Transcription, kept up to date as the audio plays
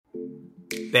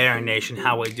Bear Nation,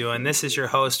 how we doing? This is your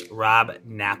host, Rob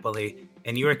Napoli,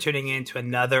 and you are tuning in to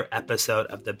another episode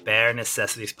of the Bear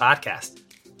Necessities Podcast,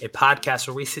 a podcast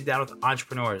where we sit down with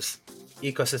entrepreneurs,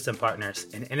 ecosystem partners,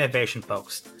 and innovation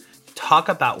folks to talk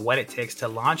about what it takes to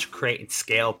launch, create, and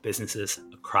scale businesses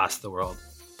across the world.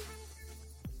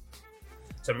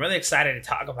 So I'm really excited to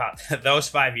talk about those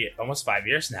 5 years, almost 5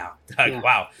 years now, Doug. Yeah.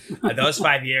 Wow, those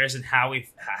 5 years and how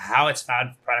it's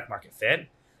found product market fit.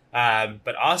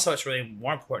 But also, it's really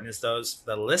more important is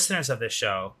the listeners of this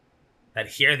show that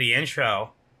hear the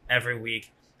intro every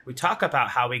week. We talk about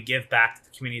how we give back to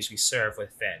the communities we serve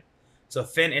with Phin. So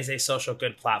Phin is a social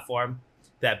good platform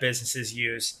that businesses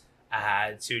use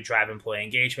to drive employee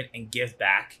engagement and give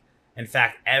back. In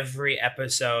fact, every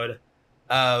episode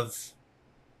of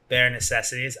Bare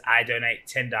Necessities, I donate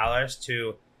 $10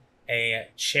 to a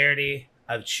charity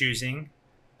of choosing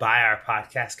by our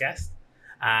podcast guest.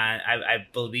 I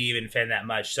believe in Phin that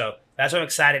much. So that's why I'm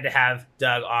excited to have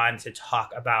Doug on to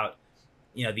talk about,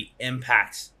 the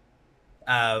impact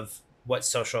of what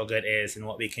social good is and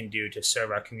what we can do to serve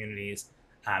our communities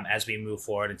as we move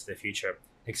forward into the future,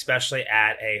 especially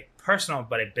at a personal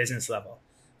but a business level.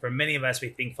 For many of us, we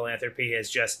think philanthropy is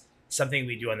just something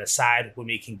we do on the side when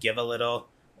we can give a little,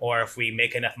 or if we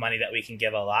make enough money that we can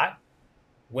give a lot.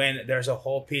 When there's a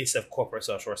whole piece of corporate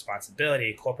social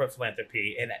responsibility, corporate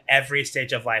philanthropy in every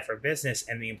stage of life or business,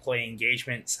 and the employee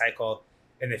engagement cycle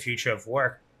in the future of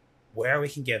work, where we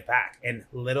can give back in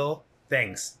little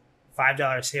things,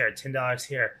 $5 here, $10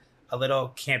 here, a little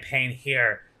campaign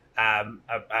here,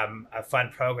 a fun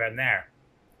program there.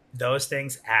 Those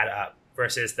things add up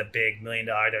versus the big $1 million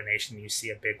donation you see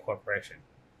a big corporation.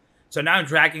 So now I'm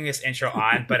dragging this intro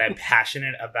on, but I'm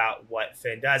passionate about what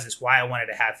Phin does. It's why I wanted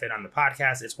to have Phin on the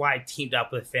podcast. It's why I teamed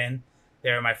up with Phin.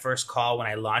 They were my first call when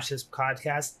I launched this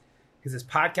podcast, because this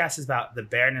podcast is about the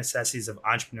bare necessities of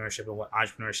entrepreneurship and what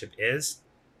entrepreneurship is,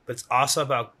 but it's also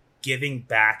about giving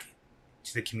back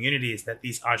to the communities that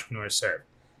these entrepreneurs serve.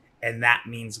 And that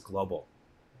means global.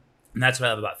 And that's what I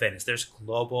love about Phin is there's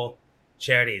global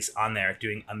charities on there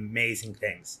doing amazing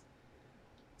things.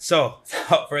 So,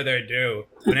 without further ado,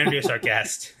 I'm going to introduce our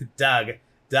guest, Doug.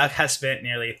 Doug has spent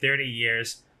nearly 30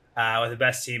 years with the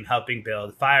best team helping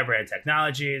build Firebrand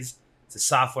Technologies. It's a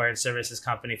software and services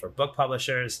company for book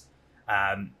publishers.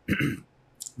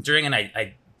 During an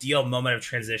ideal moment of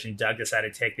transition, Doug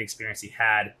decided to take the experience he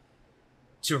had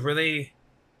to really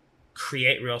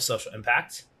create real social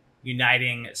impact,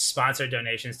 uniting sponsored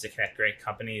donations to connect great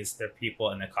companies, their people,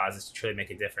 and their causes to truly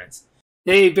make a difference.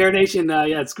 Hey, Bear Nation.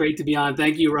 It's great to be on.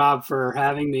 Thank you, Rob, for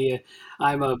having me.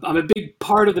 I'm a big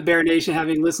part of the Bear Nation,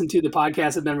 having listened to the podcasts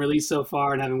that have been released so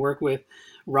far and having worked with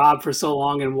Rob for so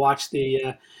long and watched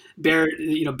the Bear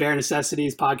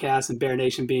Necessities podcast and Bear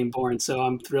Nation being born. So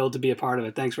I'm thrilled to be a part of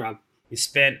it. Thanks, Rob. You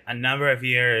spent a number of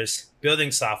years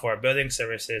building software, building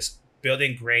services,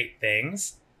 building great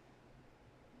things.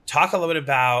 Talk a little bit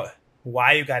about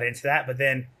why you got into that, but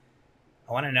then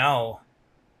I want to know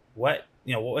what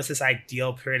was this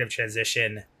ideal period of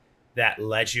transition that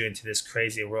led you into this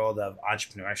crazy world of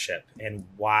entrepreneurship and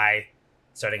why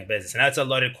starting a business? And that's a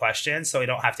loaded question, so we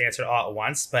don't have to answer it all at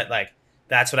once, but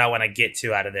that's what I want to get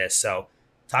to out of this. So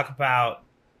talk about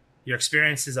your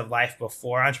experiences of life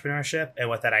before entrepreneurship and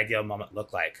what that ideal moment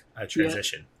looked like, a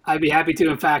transition. Yeah, I'd be happy to.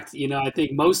 In fact, I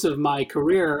think most of my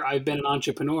career, I've been an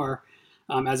entrepreneur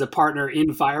as a partner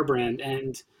in Firebrand.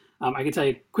 And I can tell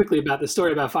you quickly about the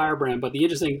story about Firebrand, but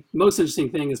the most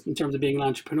interesting thing is in terms of being an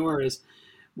entrepreneur is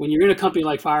when you're in a company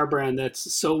like Firebrand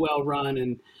that's so well run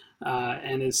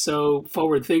and is so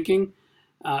forward thinking.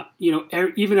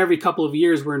 Even every couple of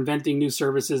years we're inventing new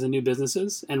services and new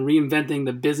businesses and reinventing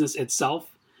the business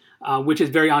itself, which is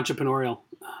very entrepreneurial.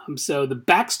 So the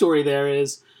backstory there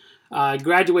is I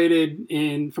graduated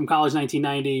from college in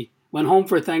 1990. Went home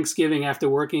for Thanksgiving after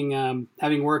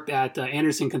having worked at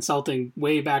Anderson Consulting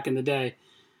way back in the day.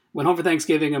 Went home for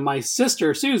Thanksgiving, and my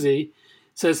sister Susie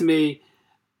says to me,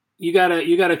 "You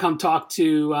gotta come talk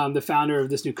to the founder of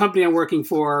this new company I'm working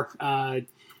for.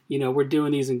 We're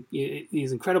doing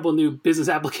these incredible new business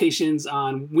applications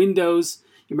on Windows.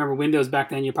 You remember Windows back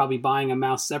then? You're probably buying a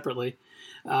mouse separately,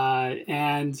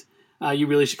 and you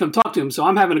really should come talk to him." So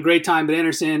I'm having a great time at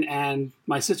Anderson, and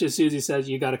my sister Susie says,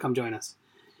 "You got to come join us."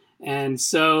 And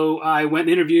so I went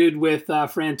and interviewed with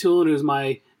Fran Tulin, who's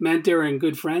my mentor and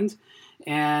good friend.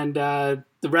 And the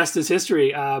rest is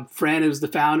history. Fran is the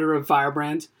founder of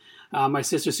Firebrand. My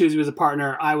sister Susie was a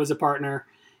partner. I was a partner.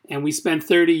 And we spent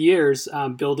 30 years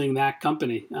building that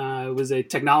company. It was a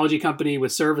technology company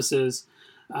with services,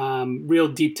 real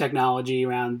deep technology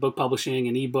around book publishing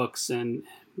and ebooks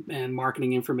and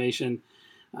marketing information.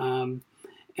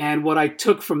 And what I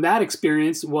took from that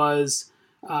experience was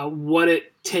what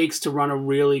it takes to run a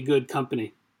really good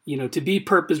company. To be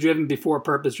purpose-driven before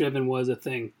purpose-driven was a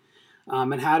thing,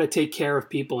 and how to take care of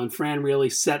people. And Fran really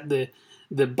set the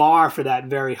bar for that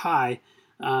very high.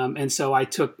 And so I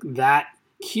took that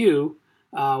cue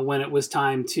when it was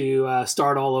time to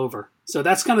start all over. So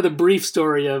that's kind of the brief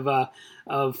story of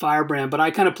Firebrand. But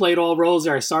I kind of played all roles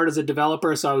there. I started as a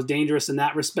developer, so I was dangerous in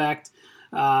that respect.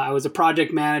 I was a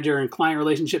project manager and client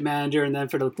relationship manager. And then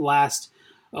for the last,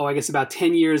 I guess about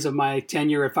 10 years of my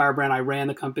tenure at Firebrand, I ran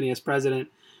the company as president.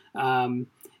 And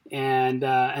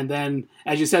then,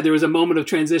 as you said, there was a moment of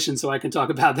transition, so I can talk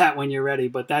about that when you're ready.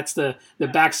 But that's the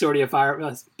backstory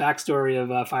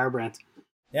of Firebrand.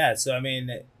 Yeah, so I mean,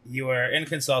 you were in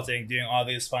consulting, doing all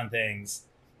these fun things,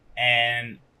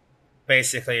 and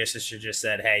basically your sister just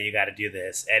said, "Hey, you got to do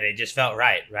this," and it just felt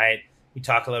right, right? We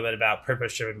talked a little bit about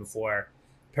purpose-driven before.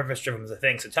 Purpose-driven was a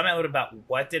thing. So tell me a little bit about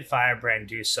what did Firebrand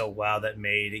do so well that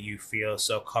made you feel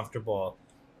so comfortable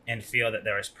and feel that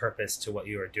there was purpose to what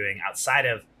you were doing outside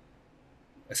of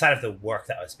the work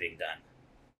that was being done?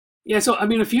 Yeah, so I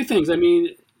mean, a few things. I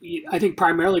mean, I think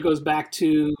primarily goes back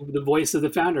to the voice of the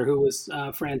founder, who was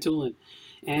Fran Tulin,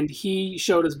 and he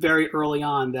showed us very early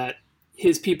on that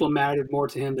his people mattered more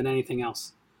to him than anything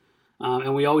else,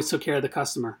 and we always took care of the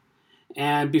customer.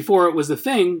 And before it was the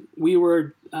thing, we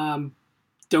were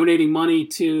donating money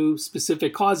to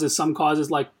specific causes, some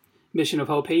causes like Mission of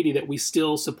Hope Haiti that we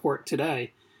still support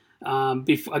today.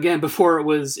 Before it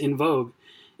was in vogue,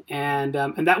 and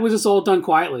that was just all done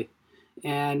quietly,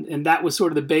 and that was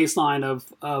sort of the baseline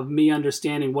of me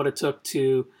understanding what it took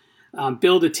to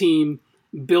build a team,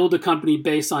 build a company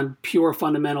based on pure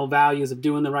fundamental values of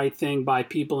doing the right thing by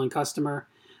people and customer,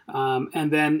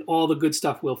 and then all the good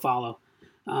stuff will follow.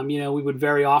 We would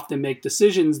very often make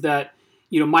decisions that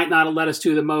might not have led us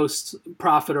to the most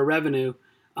profit or revenue,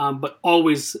 but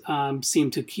always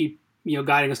seem to keep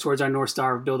guiding us towards our North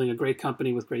Star of building a great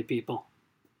company with great people.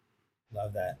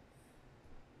 Love that.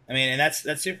 I mean, and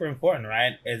that's super important,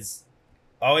 right? Is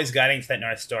always guiding to that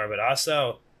North Star, but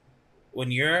also when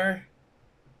you're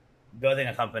building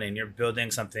a company and you're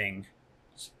building something,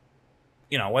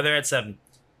 whether it's a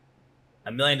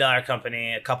 $1 million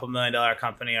company, a couple $1 million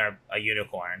company, or a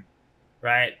unicorn,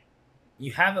 right?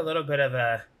 You have a little bit of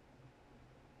a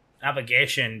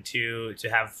obligation to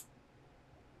have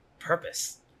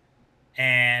purpose.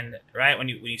 And right when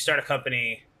you start a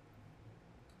company,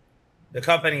 the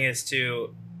company is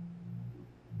to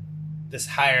this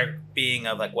higher being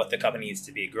of like what the company needs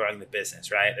to be, growing the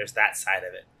business, right? There's that side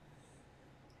of it.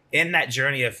 In that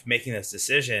journey of making those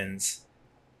decisions,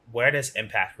 where does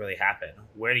impact really happen?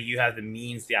 Where do you have the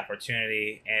means, the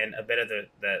opportunity, and a bit of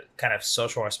the kind of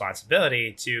social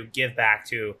responsibility to give back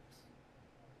to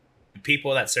the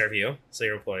people that serve you, so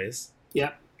your employees,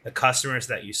 the customers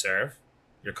that you serve,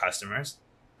 your customers,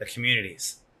 the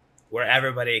communities, where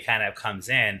everybody kind of comes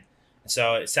in.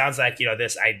 So it sounds like,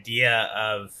 this idea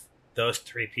of those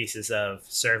three pieces of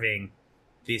serving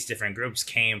these different groups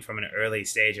came from an early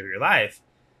stage of your life.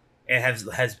 It has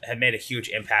made a huge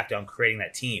impact on creating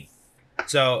that team.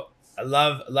 So I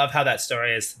love how that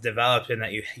story is developed, and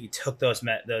that you took those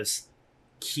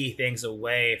key things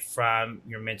away from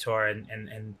your mentor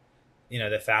and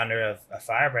the founder of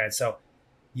Firebrand. So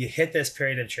you hit this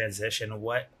period of transition.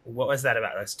 What was that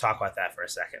about? Let's talk about that for a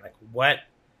second. Like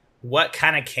what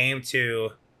kind of came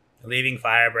to leaving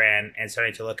Firebrand and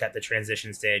starting to look at the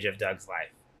transition stage of Doug's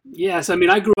life? Yes, I mean,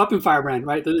 I grew up in Firebrand,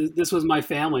 right? This was my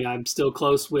family. I'm still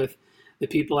close with the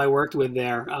people I worked with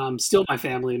there. Still my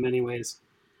family in many ways.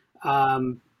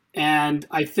 And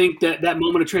I think that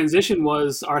moment of transition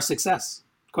was our success,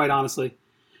 quite honestly.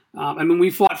 I mean, we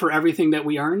fought for everything that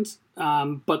we earned,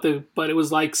 but it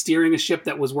was like steering a ship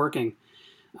that was working.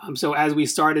 So as we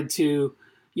started to,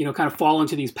 kind of fall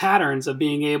into these patterns of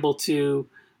being able to,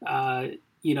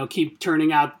 keep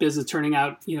turning out business, turning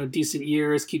out, decent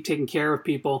years, keep taking care of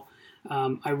people,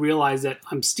 I realized that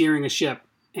I'm steering a ship,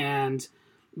 and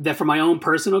that for my own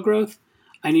personal growth,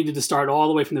 I needed to start all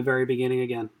the way from the very beginning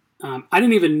again. I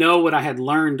didn't even know what I had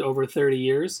learned over 30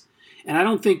 years. And I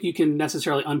don't think you can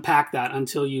necessarily unpack that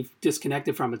until you've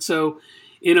disconnected from it. So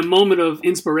in a moment of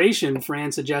inspiration,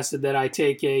 Fran suggested that I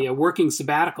take a working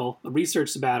sabbatical, a research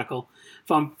sabbatical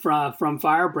from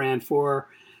Firebrand for,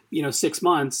 6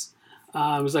 months.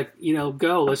 I was like,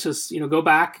 go, let's just, go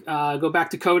back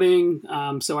to coding.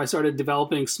 So I started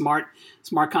developing smart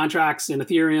contracts in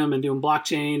Ethereum and doing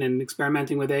blockchain and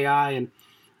experimenting with AI.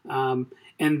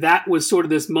 And that was sort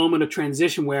of this moment of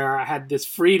transition where I had this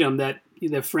freedom that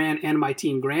Fran and my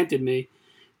team granted me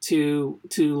to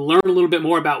learn a little bit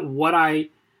more about what I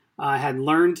I had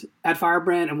learned at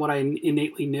Firebrand and what I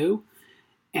innately knew,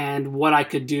 and what I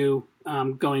could do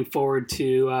going forward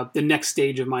to the next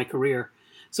stage of my career.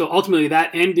 So ultimately,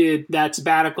 that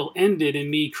sabbatical ended in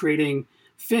me creating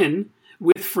Phin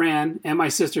with Fran and my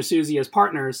sister Susie as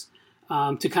partners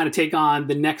to kind of take on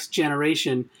the next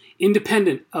generation,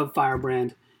 independent of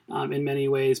Firebrand in many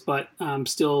ways, but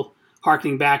still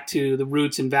harkening back to the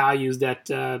roots and values that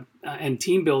and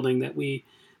team building that we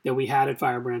had at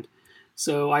Firebrand.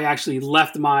 So I actually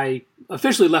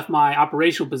officially left my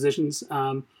operational positions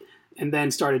and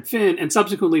then started Phin. And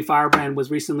subsequently, Firebrand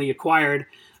was recently acquired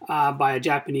by a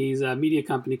Japanese media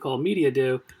company called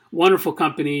MediaDo. Wonderful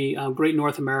company, great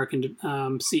North American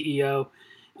CEO.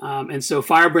 And so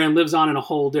Firebrand lives on in a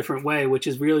whole different way, which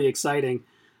is really exciting.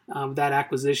 That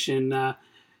acquisition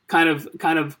kind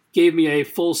of gave me a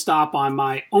full stop on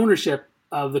my ownership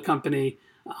of the company,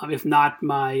 if not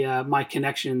my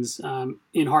connections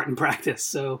in heart and practice.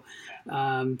 So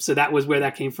that was where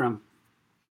that came from.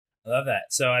 I love that.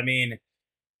 So, I mean,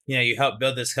 you helped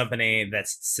build this company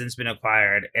that's since been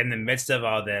acquired in the midst of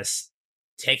all this,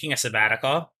 taking a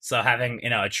sabbatical. So having,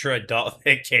 a true adult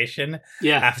vacation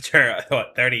Yeah, after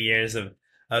 30 years of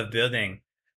building.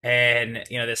 And,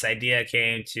 this idea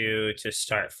came to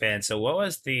start Phin. So what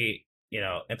was the,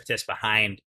 impetus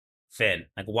behind Phin?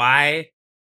 Like why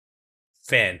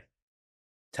Phin?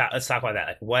 Let's talk about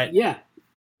that. Like yeah.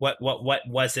 what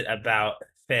was it about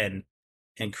Phin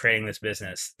and creating this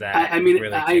business that I mean,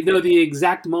 really I kicked know it? the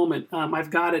exact moment.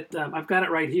 I've got it. I've got it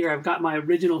right here. I've got my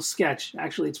original sketch.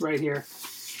 Actually, it's right here.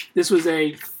 This was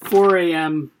a 4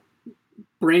 a.m.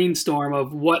 brainstorm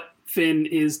of what Phin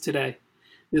is today.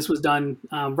 This was done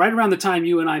right around the time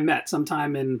you and I met,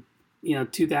 sometime in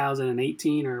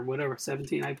 2018 or whatever,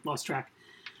 17. I lost track.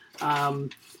 Um,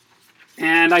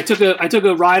 and I took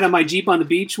a ride on my Jeep on the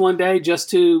beach one day just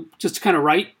to kind of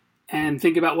write and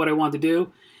think about what I wanted to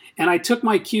do. And I took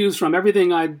my cues from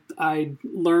everything I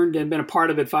learned and been a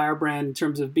part of at Firebrand in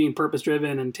terms of being purpose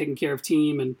driven and taking care of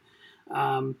team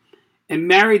um, and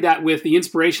married that with the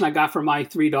inspiration I got from my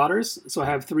three daughters. So I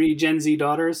have three Gen Z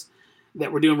daughters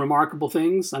that were doing remarkable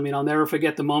things. I mean, I'll never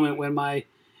forget the moment when my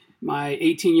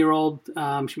 18-year-old,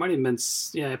 she might have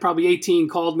been probably 18,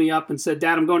 called me up and said,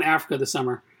 "Dad, I'm going to Africa this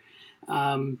summer,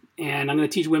 and I'm going to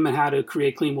teach women how to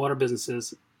create clean water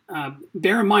businesses."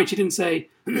 Bear in mind, she didn't say,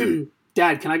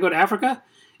 "Dad, can I go to Africa?"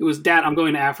 It was, "Dad, I'm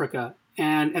going to Africa."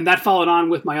 And that followed on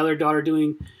with my other daughter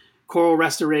doing coral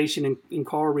restoration and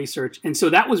coral research. And so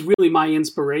that was really my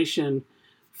inspiration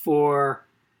for,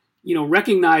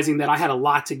 recognizing that I had a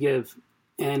lot to give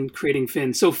and creating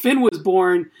Phin. So Phin was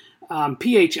born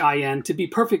Phin, to be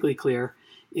perfectly clear.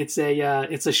 It's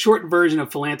a short version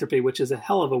of philanthropy, which is a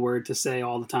hell of a word to say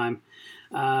all the time.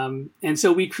 And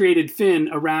so we created Phin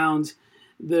around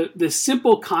the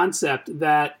simple concept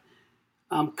that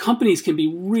companies can be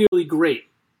really great,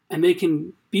 and they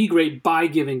can be great by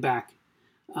giving back.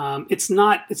 It's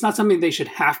not something they should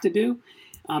have to do.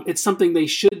 It's something they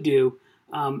should do,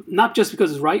 not just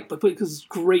because it's right, but because it's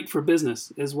great for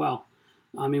business as well.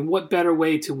 I mean, what better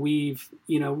way to weave,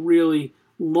 really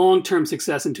long-term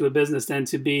success into a business than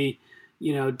to be,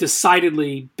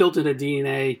 decidedly built in a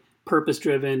DNA,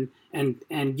 purpose-driven,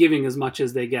 and giving as much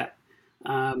as they get.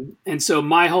 And so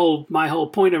my whole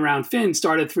point around Phin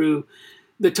started through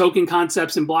the token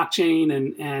concepts in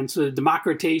blockchain and sort of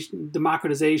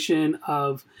democratization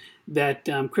of that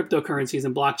cryptocurrencies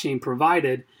and blockchain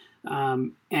provided,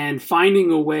 and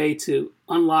finding a way to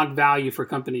unlock value for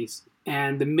companies.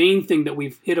 And the main thing that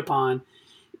we've hit upon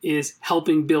is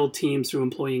helping build teams through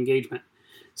employee engagement.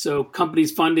 So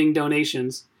companies funding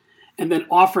donations and then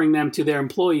offering them to their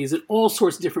employees in all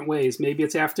sorts of different ways. Maybe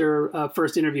it's after a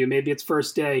first interview, maybe it's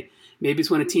first day, maybe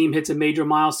it's when a team hits a major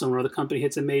milestone or the company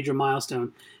hits a major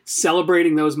milestone.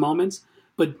 Celebrating those moments,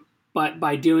 but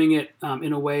by doing it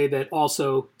in a way that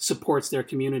also supports their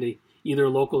community, either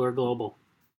local or global.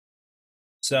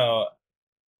 So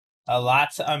a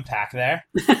lot to unpack there.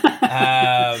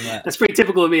 Um, That's pretty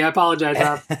typical of me. I apologize,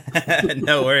 Rob.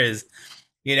 no worries.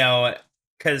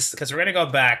 Because we're gonna go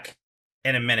back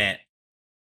in a minute,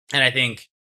 and I think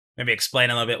maybe explain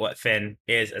a little bit what Phin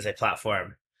is as a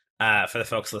platform for the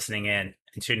folks listening in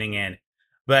and tuning in.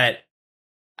 But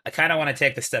I kind of want to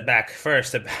take the step back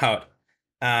first about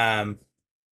um,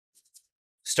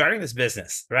 starting this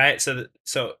business, right? So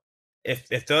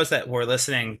if those that were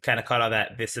listening kind of caught all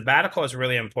that, the sabbatical is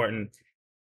really important,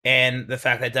 and the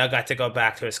fact that Doug got to go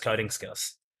back to his coding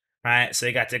skills, right? So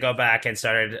he got to go back and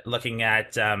started looking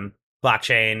at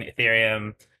blockchain,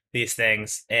 Ethereum, these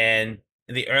things, and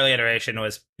the early iteration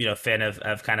was Phin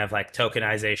of kind of like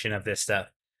tokenization of this stuff.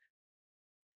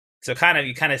 So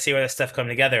you kind of see where this stuff come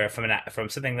together from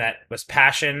something that was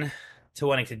passion to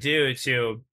wanting to do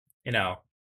to, you know,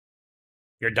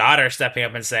 your daughter stepping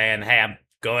up and saying, "Hey, I'm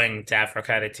going to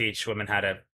Africa to teach women how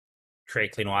to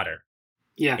create clean water."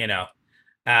 Yeah, You know,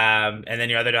 and then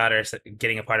your other daughter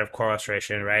getting a part of coral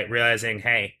restoration, right? Realizing,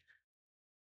 hey,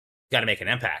 got to make an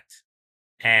impact.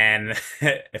 And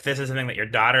if this is something that your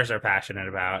daughters are passionate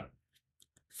about,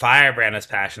 Firebrand is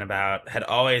passionate about, had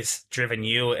always driven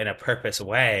you in a purpose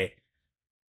way,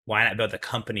 why not build a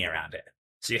company around it?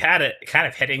 So you had it kind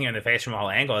of hitting you in the face from all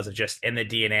angles of just in the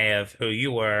DNA of who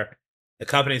you were, the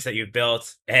companies that you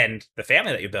built, and the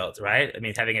family that you built, right? I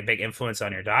mean, having a big influence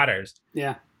on your daughters.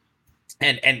 yeah,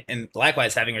 And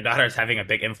likewise having your daughters having a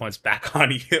big influence back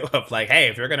on you of like, hey,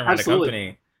 if you're gonna run a absolutely.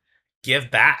 company, give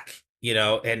back,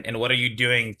 and what are you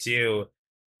doing to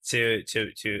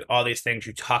all these things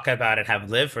you talk about and have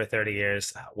lived for 30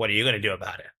 years? What are you gonna do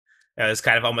about it? It's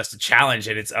kind of almost a challenge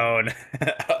in its own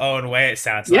own way, it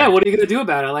sounds Yeah, like. what are you going to do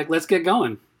about it? Like, let's get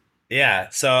going. Yeah,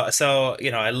 so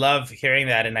I love hearing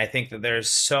that, and I think that there's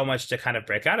so much to kind of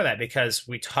break out of that because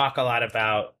we talk a lot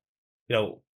about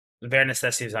the bare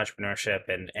necessities of entrepreneurship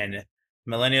and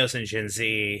millennials and Gen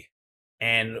Z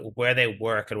and where they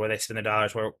work and where they spend their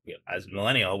dollars. Where as a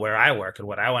millennial, where I work and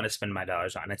what I want to spend my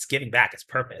dollars on, it's giving back, it's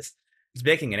purpose, it's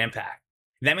making an impact.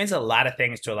 And that means a lot of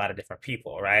things to a lot of different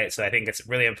people, right? So I think it's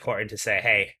really important to say,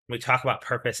 hey, when we talk about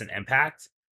purpose and impact,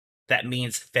 that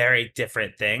means very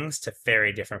different things to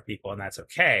very different people, and that's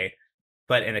okay.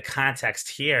 But in the context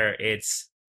here, it's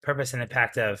purpose and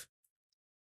impact of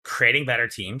creating better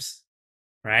teams,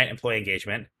 right? Employee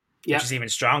engagement, which Yeah, is even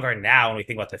stronger now when we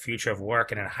think about the future of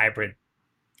work and in a hybrid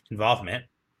involvement,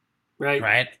 right.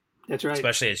 right? That's right.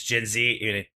 Especially as Gen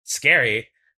Z, scary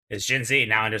is Gen Z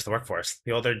now enters the workforce.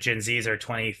 The older Gen Zs are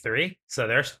 23, so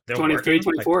they're 23, working. Like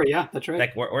 24. Yeah, that's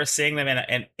right. we're seeing them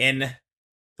in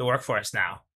the workforce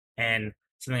now, and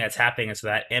something that's happening is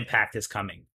that impact is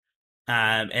coming.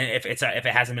 And if it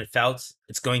hasn't been felt,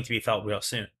 it's going to be felt real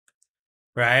soon,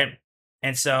 right?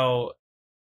 And so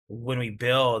when we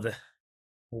build,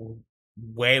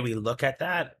 way we look at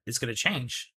that is going to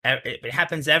change. It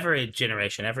happens every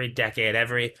generation, every decade,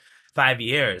 every 5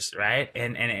 years, right?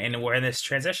 And we're in this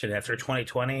transition after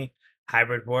 2020,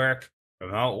 hybrid work,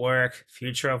 remote work,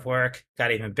 future of work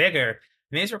got even bigger.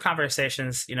 And these were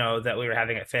conversations, that we were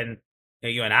having at Phin,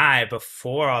 you and I,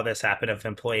 before all this happened of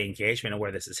employee engagement and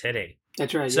where this is hitting.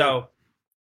 That's right. Yeah. So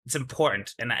it's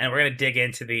important, and we're going to dig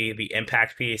into the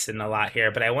impact piece and a lot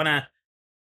here, but I want to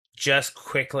just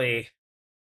quickly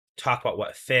talk about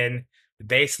what Phin, the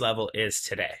base level, is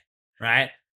today, right?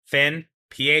 Phin,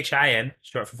 PHIN,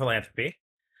 short for philanthropy.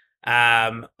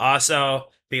 Also,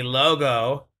 the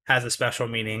logo has a special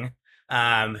meaning.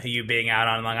 You being out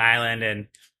on Long Island and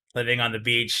living on the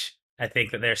beach, I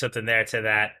think that there's something there to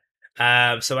that.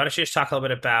 So why don't you just talk a little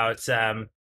bit about,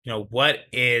 what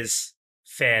is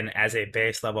Phin as a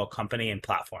base level company and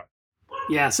platform?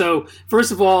 Yeah. So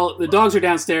first of all, the dogs are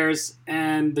downstairs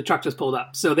and the truck just pulled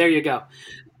up. So there you go.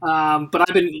 But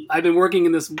I've been working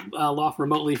in this loft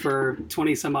remotely for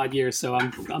 20 some odd years, so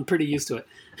I'm pretty used to it.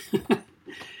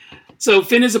 So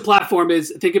Phin is a platform.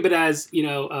 Is think of it as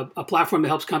a platform that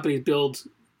helps companies build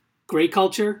great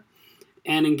culture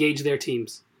and engage their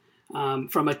teams.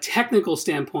 From a technical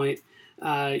standpoint,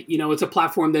 it's a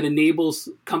platform that enables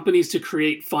companies to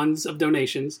create funds of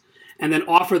donations and then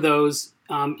offer those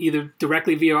either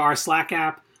directly via our Slack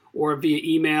app or via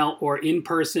email or in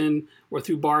person or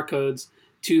through barcodes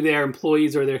to their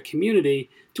employees or their community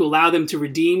to allow them to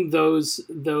redeem those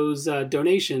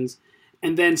donations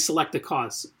and then select the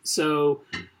cause. So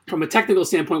from a technical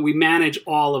standpoint, we manage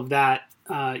all of that,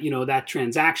 that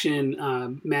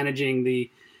transaction, managing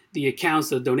the accounts,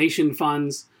 the donation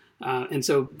funds. And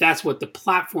so that's what the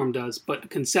platform does. But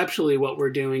conceptually, what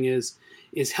we're doing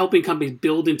is helping companies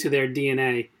build into their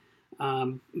DNA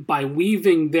by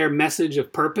weaving their message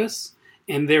of purpose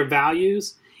and their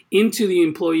values into the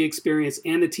employee experience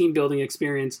and the team building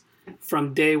experience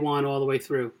from day one all the way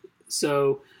through.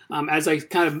 So as I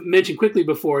kind of mentioned quickly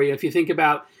before, if you think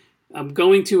about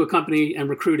going to a company and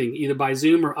recruiting either by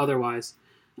Zoom or otherwise,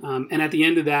 and at the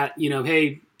end of that,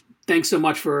 hey, thanks so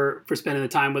much for spending the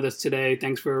time with us today.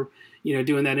 Thanks for,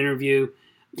 doing that interview.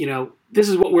 This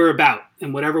is what we're about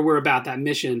and whatever we're about, that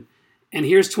mission. And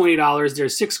here's $20.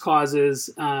 There's 6 causes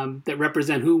that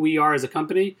represent who we are as a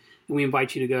company. And we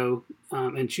invite you to go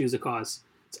and choose a cause.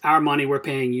 It's our money. We're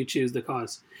paying you. Choose the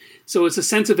cause. So it's a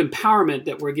sense of empowerment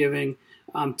that we're giving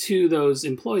to those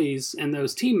employees and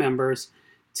those team members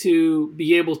to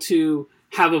be able to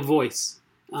have a voice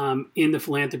in the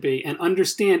philanthropy and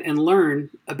understand and learn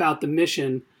about the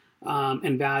mission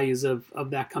and values of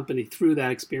that company through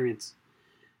that experience.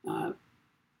 Uh,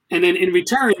 and in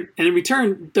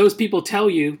return, those people tell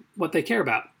you what they care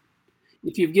about.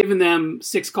 If you've given them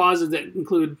 6 causes that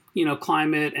include,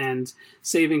 climate and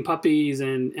saving puppies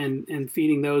and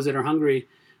feeding those that are hungry,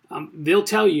 they'll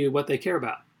tell you what they care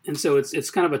about. And so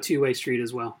it's kind of a two-way street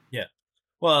as well. Yeah.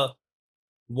 Well,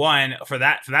 one for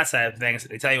that side of things,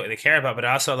 they tell you what they care about, but it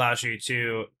also allows you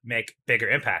to make bigger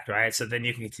impact, right? So then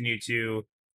you can continue to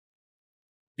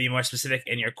be more specific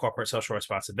in your corporate social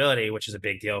responsibility, which is a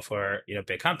big deal for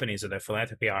big companies or their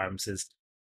philanthropy arms, is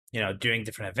doing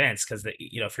different events. Because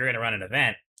if you're going to run an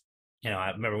event,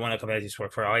 I remember one of the companies I used to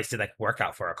work for always did like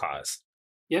workout for a cause.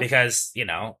 Yeah. Because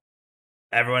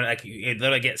everyone, like, you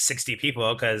literally get 60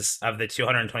 people, because of the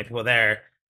 220 people there,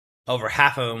 over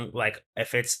half of them, like,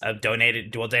 if it's a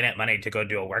donated, will donate money to go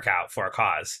do a workout for a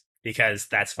cause, because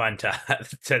that's fun to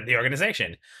to the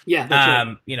organization. Yeah,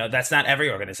 that's right. That's not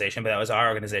every organization, but that was our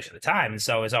organization at the time. And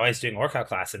so I was always doing a workout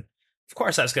class. And of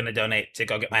course I was going to donate to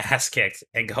go get my ass kicked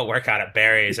and go work out at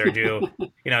Barry's or do,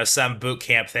 some boot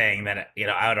camp thing. That,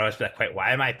 I would always be like, wait,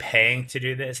 why am I paying to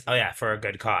do this? Oh yeah, for a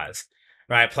good cause.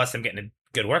 Right. Plus I'm getting a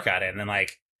good workout in, and then,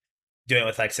 like, doing it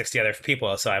with like 60 other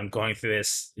people. So I'm going through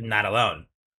this not alone.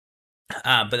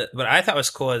 But what I thought was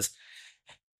cool is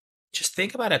just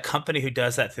think about a company who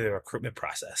does that through the recruitment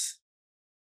process,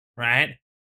 right?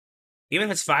 Even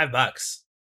if it's $5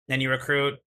 and you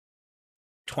recruit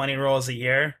 20 roles a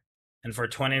year, and for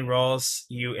 20 roles,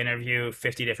 you interview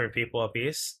 50 different people a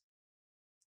piece,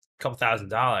 a couple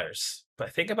 $1,000.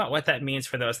 But think about what that means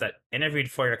for those that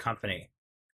interviewed for your company.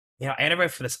 I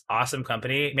interviewed for this awesome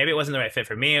company. Maybe it wasn't the right fit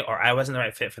for me, or I wasn't the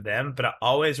right fit for them, but I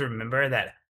always remember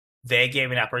that they gave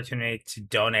me an opportunity to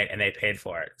donate and they paid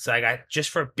for it. So I got,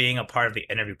 just for being a part of the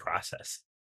interview process.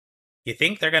 You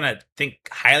think they're going to think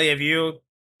highly of you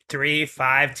 3,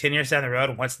 5, 10 years down the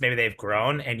road, once maybe they've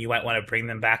grown and you might want to bring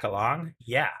them back along?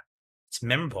 Yeah. It's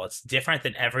memorable. It's different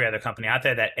than every other company out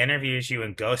there that interviews you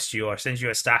and ghosts you or sends you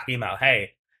a stock email.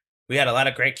 Hey, we had a lot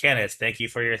of great candidates. Thank you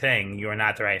for your thing. You are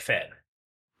not the right fit.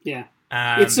 Yeah.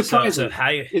 It's surprising. So how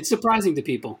you, It's surprising to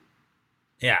people.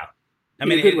 Yeah. I In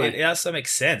mean, a good way. it also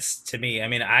makes sense to me. I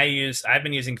mean, I've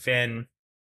been using Phin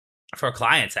for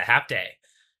clients at Half Day,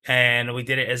 and we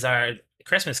did it as our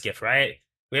Christmas gift, right?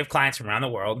 We have clients from around the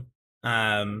world.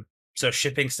 So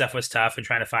shipping stuff was tough, and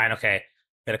trying to find, okay,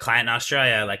 we had a client in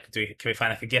Australia. Like, can we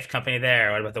find like a gift company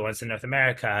there? What about the ones in North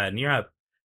America and Europe?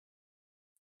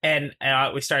 And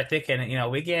we started thinking,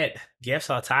 we get gifts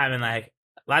all the time, and like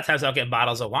a lot of times I'll get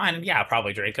bottles of wine, and yeah, I'll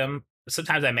probably drink them.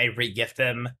 Sometimes I may re-gift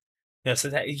them, so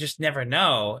that you just never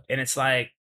know. And it's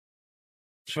like,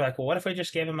 so we're like, well, what if we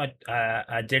just gave them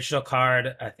a digital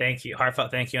card, a thank you,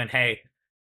 heartfelt thank you, and hey,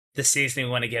 this season we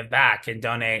want to give back and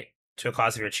donate to a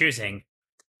cause of your choosing.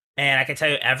 And I can tell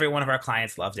you, every one of our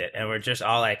clients loved it, and we're just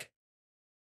all like,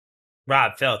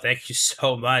 Rob, Phil, thank you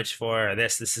so much for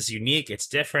this. This is unique. It's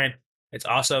different. It's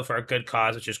also for a good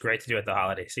cause, which is great to do at the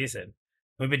holiday season.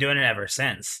 We've been doing it ever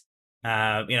since.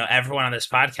 Everyone on this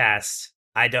podcast,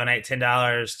 I donate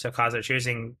 $10 to a cause of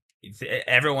choosing.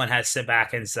 Everyone has sit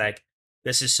back and it's like,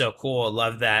 this is so cool.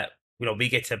 Love that, we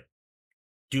get to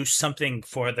do something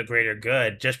for the greater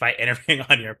good just by interviewing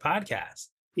on your podcast.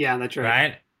 Yeah, that's right.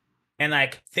 Right. And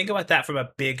like, think about that from a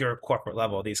bigger corporate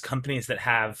level. These companies that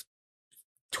have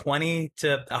 20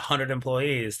 to 100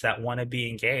 employees that want to be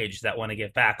engaged, that want to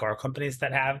give back, or companies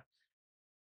that have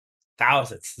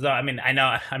thousands. So, I mean, I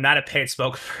know I'm not a paid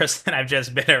spokesperson. I've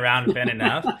just been around Phin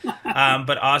enough.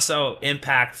 But also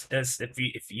impact, as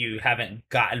if you haven't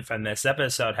gotten from this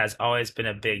episode, has always been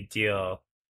a big deal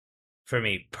for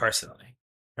me personally,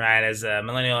 right? As a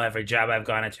millennial, every job I've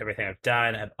gone into, everything I've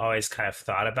done, I've always kind of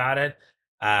thought about it.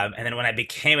 And then when I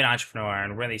became an entrepreneur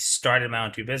and really started my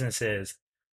own 2 businesses,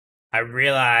 I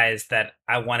realized that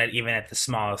I wanted, even at the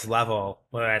smallest level,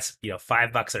 whether that's $5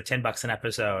 or $10 an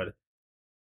episode,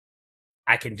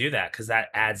 I can do that because that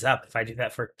adds up. If I do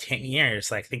that for 10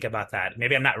 years, like, think about that.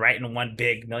 Maybe I'm not writing one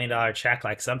big $1 million check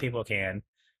like some people can,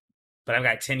 but I've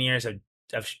got 10 years of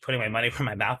putting my money where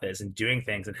my mouth is and doing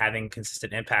things and having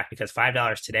consistent impact, because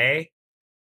 $5 today,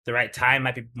 the right time,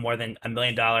 might be more than $1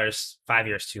 million 5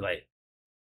 years too late.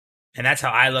 And that's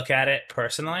how I look at it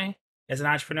personally as an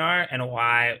entrepreneur, and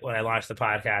why when I launched the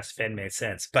podcast, Phin made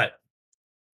sense. But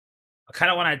I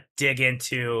kind of want to dig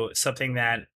into something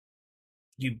that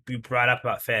you brought up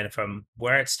about Phin, from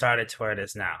where it started to where it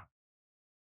is now.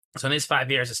 So in these 5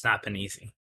 years, it's not been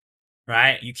easy,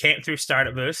 right? You came through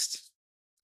Startup Boost.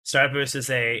 Startup Boost is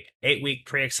a 8-week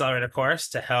pre-accelerator course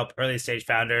to help early stage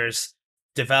founders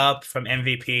develop from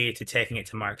MVP to taking it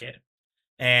to market.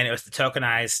 And it was the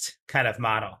tokenized kind of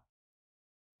model.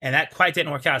 and that quite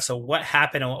didn't work out. So what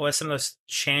happened, and what was some of those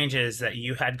changes that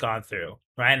you had gone through,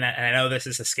 right? And I know this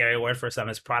is a scary word for some,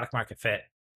 is product market fit.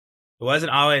 It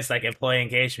wasn't always like employee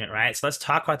engagement, right? So let's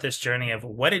talk about this journey of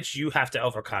what did you have to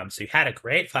overcome. So you had a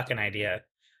great fucking idea.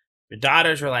 Your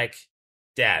daughters were like,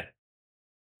 Dad,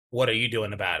 what are you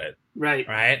doing about it? Right.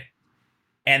 Right.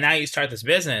 And now you start this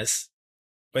business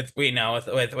with,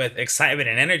 with excitement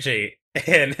and energy.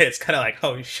 And it's kind of like,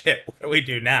 oh shit, what do we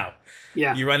do now?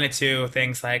 Yeah. You run into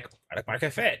things like product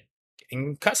market fit,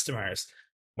 getting customers,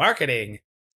 marketing.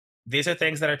 These are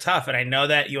things that are tough. And I know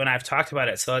that you and I have talked about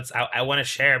it. So I want to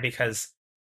share, because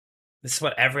this is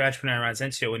what every entrepreneur runs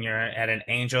into when you're at an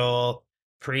angel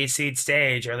pre-seed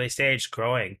stage, early stage,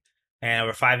 growing. And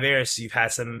over 5 years, you've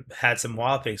had some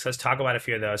walloping. So let's talk about a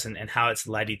few of those, and how it's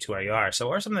led you to where you are. So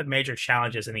what are some of the major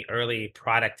challenges in the early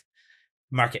product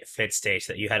market fit stage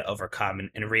that you had to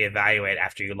overcome and reevaluate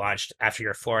after you launched, after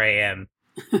your 4 a.m.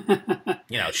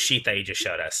 sheet that you just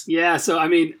showed us? Yeah, so I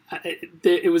mean,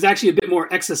 it was actually a bit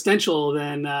more existential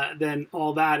than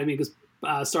all that. I mean,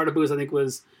 because Startup Boost, I think,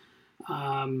 was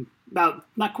about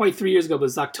not quite 3 years ago, but it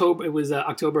was October. It was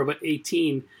October of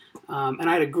 2018, and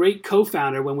I had a great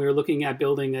co-founder when we were looking at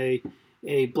building a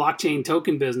blockchain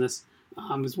token business.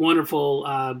 It was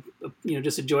wonderful,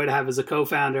 just a joy to have as a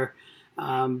co-founder.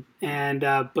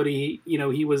 But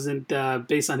he wasn't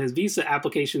based on his visa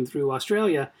application through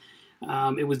Australia.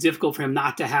 It was difficult for him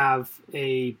not to have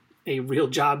a real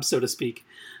job, so to speak.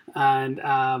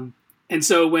 And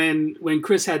so when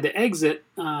Chris had to exit,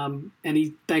 and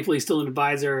he thankfully is still an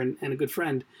advisor and a good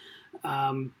friend,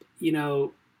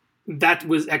 that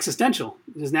was existential,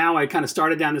 because now I kind of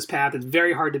started down this path. It's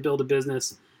very hard to build a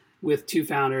business with two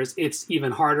founders. It's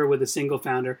even harder with a single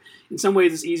founder. In some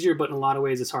ways it's easier, but in a lot of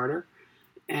ways it's harder.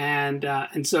 And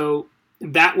so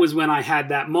that was when I had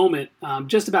that moment,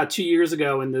 just about 2 years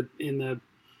ago in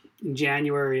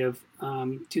January of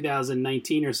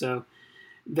 2019 or so,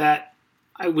 that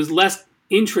I was less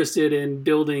interested in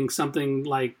building something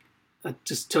like a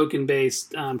just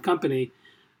token-based company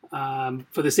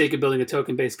for the sake of building a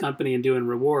token-based company and doing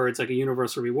rewards, like a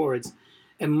universal rewards,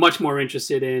 and much more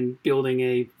interested in building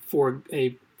a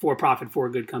for-profit,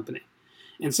 for-good company.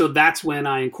 And so that's when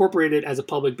I incorporated as a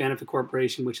public benefit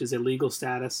corporation, which is a legal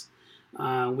status.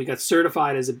 We got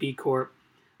certified as a B Corp,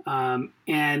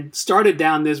 and started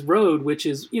down this road, which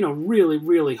is, really,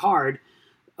 really hard,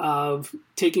 of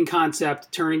taking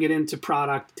concept, turning it into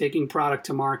product, taking product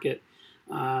to market.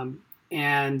 And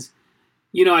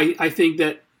I think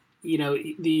that,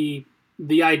 the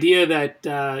idea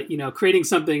that, creating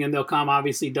something and they'll come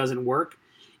obviously doesn't work.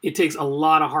 It takes a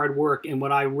lot of hard work. And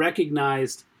what I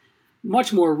recognized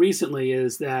much more recently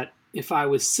is that if I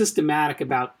was systematic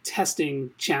about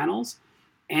testing channels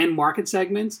and market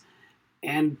segments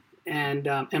and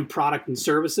product and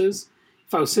services,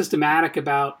 if I was systematic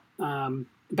about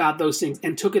those things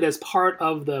and took it as part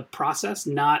of the process,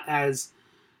 not as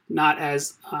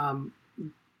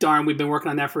darn, we've been working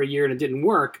on that for a year and it didn't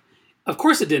work. Of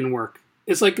course it didn't work.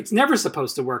 It's like it's never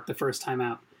supposed to work the first time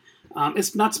out.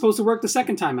 It's not supposed to work the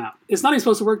second time out. It's not even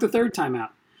supposed to work the third time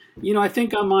out. I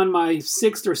think I'm on my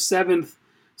sixth or seventh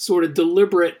sort of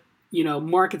deliberate,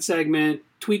 market segment,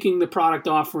 tweaking the product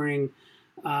offering,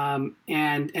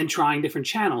 and trying different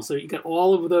channels. So you got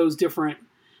all of those different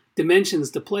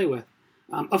dimensions to play with.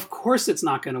 Of course it's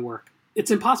not going to work.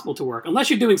 It's impossible to work unless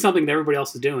you're doing something that everybody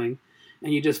else is doing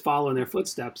and you just follow in their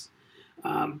footsteps.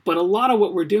 But a lot of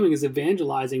what we're doing is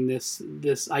evangelizing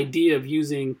this idea of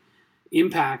using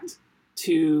impact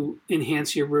to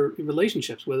enhance your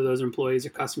relationships, whether those are employees or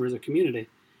customers or community.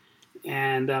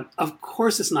 And of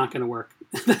course it's not going to work.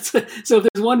 So if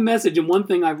there's one message and one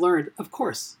thing I've learned, of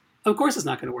course it's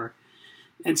not going to work.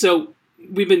 And so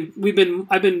I've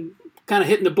been kind of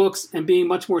hitting the books and being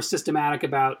much more systematic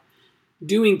about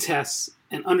doing tests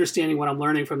and understanding what I'm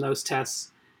learning from those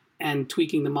tests and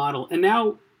tweaking the model. And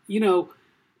now,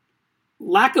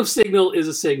 lack of signal is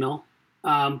a signal,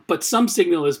 but some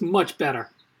signal is much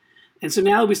better. And so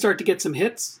now we start to get some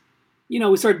hits,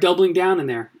 we start doubling down in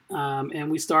there,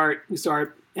 and we start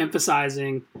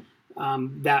emphasizing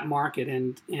that market,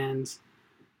 and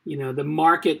the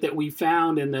market that we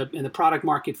found in the product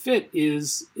market fit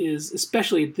is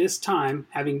especially at this time,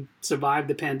 having survived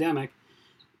the pandemic,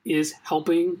 is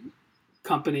helping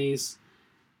companies,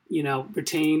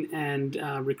 retain and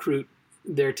recruit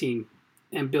their team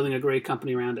and building a great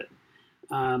company around it.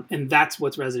 And that's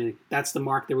what's resonating. That's the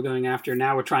mark that we're going after.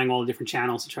 Now we're trying all the different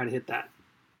channels to try to hit that.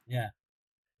 Yeah.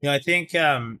 I think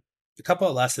a couple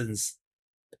of lessons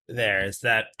there is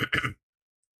that,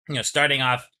 starting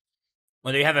off,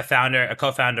 whether you have a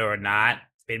co-founder or not,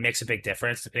 it makes a big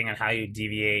difference depending on how you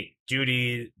deviate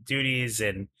duties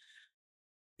and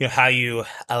how you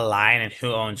align and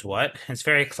who owns what. It's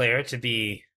very clear to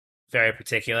be very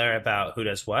particular about who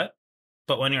does what.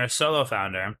 But when you're a solo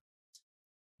founder,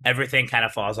 everything kind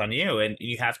of falls on you, and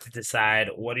you have to decide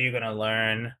what are you going to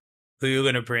learn, who you're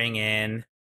going to bring in,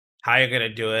 how you're going to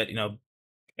do it.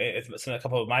 A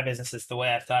couple of my businesses, the way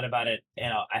I've thought about it,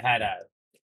 I had an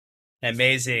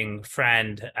amazing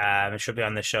friend, and she'll be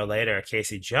on the show later,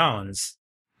 Casey Jones.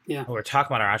 Yeah. We're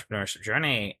talking about our entrepreneurship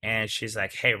journey, and she's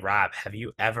like, "Hey, Rob, have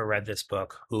you ever read this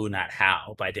book, Who Not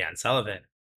How by Dan Sullivan?"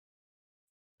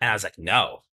 And I was like,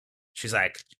 "No." She's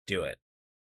like, "Do it."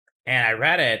 And I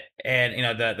read it, and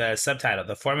the subtitle,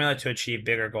 "The Formula to Achieve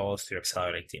Bigger Goals Through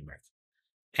Accelerating Teamwork."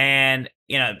 And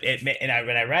when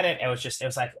I read it, it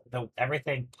was like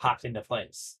everything popped into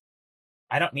place.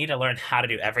 I don't need to learn how to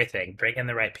do everything. Bring in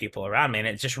the right people around me, and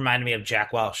it just reminded me of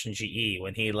Jack Welch in GE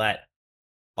when he let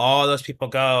all those people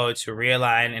go to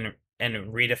realign and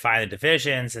redefine the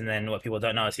divisions. And then what people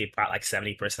don't know is he brought like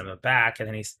 70% of them back. And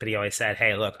then he always said,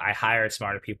 "Hey, look, I hired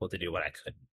smarter people to do what I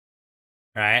couldn't."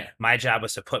 Right? My job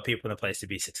was to put people in a place to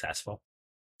be successful.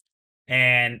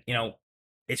 And,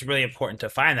 it's really important to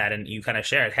find that. And you kind of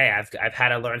shared, "Hey, I've had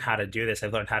to learn how to do this.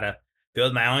 I've learned how to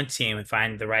build my own team and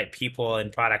find the right people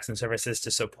and products and services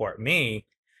to support me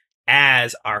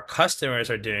as our customers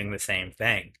are doing the same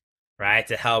thing, right?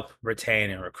 To help retain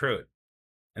and recruit."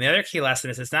 And the other key lesson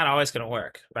is it's not always going to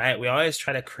work, right? We always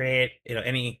try to create,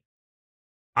 any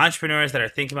entrepreneurs that are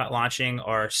thinking about launching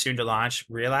or soon to launch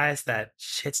realize that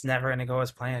shit's never going to go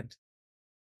as planned.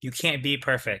 You can't be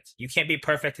perfect. You can't be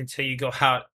perfect until you go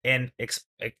out and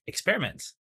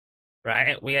experiment,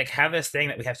 right? We have this thing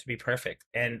that we have to be perfect.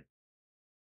 And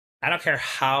I don't care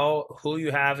who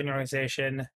you have in your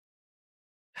organization,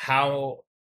 how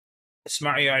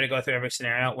smart you are to go through every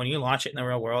scenario. When you launch it in the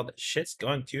real world, shit's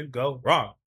going to go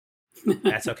wrong.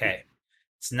 That's okay.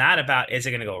 It's not about is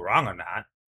it going to go wrong or not.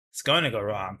 It's going to go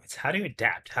wrong. It's how do you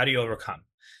adapt? How do you overcome?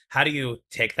 How do you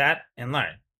take that and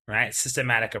learn, right?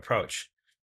 Systematic approach.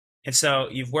 And so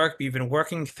you've been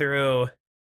working through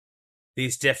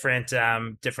these different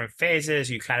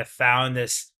phases. You kind of found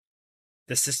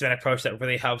the systematic approach that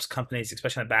really helps companies,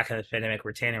 especially on the back end of the pandemic,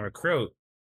 retain and recruit.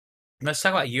 Let's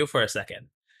talk about you for a second.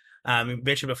 You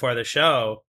mentioned before the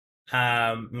show,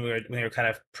 when we were kind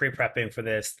of pre-prepping for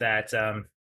this, that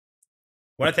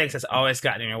one of the things that's always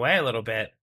gotten in your way a little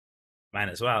bit, mine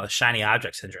as well, is shiny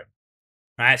object syndrome.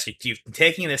 Right? So you've been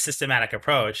taking this systematic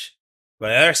approach, but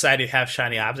on the other side, you have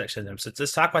shiny object syndrome. So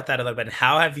let's talk about that a little bit. And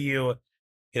how have you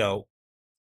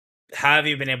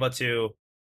been able to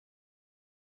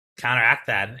counteract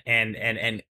that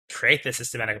and create this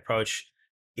systematic approach,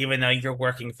 even though you're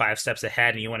working 5 steps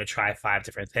ahead and you want to try 5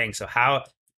 different things? So how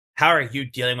are you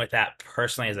dealing with that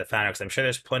personally as a founder? Because I'm sure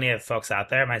there's plenty of folks out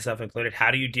there, myself included.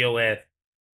 How do you deal with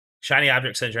shiny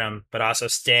object syndrome, but also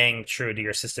staying true to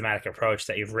your systematic approach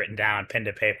that you've written down, pen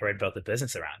to paper, and built a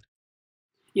business around?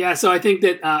 Yeah, so I think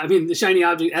that, the shiny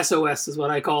object, SOS is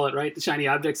what I call it, right? The shiny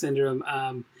object syndrome.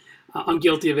 I'm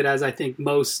guilty of it, as I think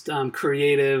most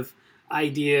creative,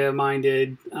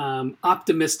 idea-minded,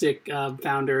 optimistic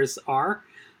founders are.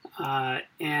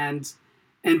 And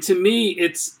to me,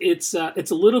 it's a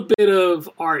little bit of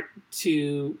art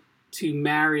to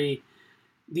marry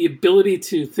the ability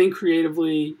to think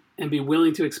creatively and be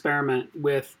willing to experiment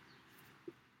with.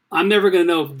 I'm never going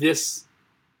to know if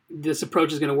this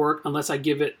approach is going to work unless I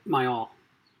give it my all.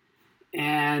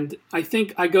 And I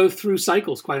think I go through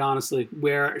cycles, quite honestly,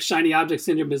 where shiny object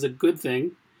syndrome is a good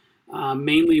thing,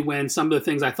 mainly when some of the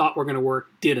things I thought were going to work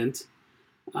didn't.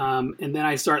 And then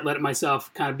I start letting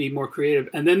myself kind of be more creative.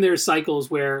 And then there's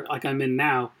cycles where, like I'm in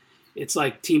now, it's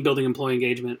like team building, employee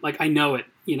engagement. Like I know it,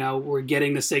 we're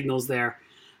getting the signals there.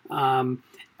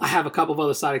 I have a couple of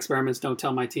other side experiments. Don't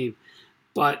tell my team,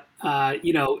 but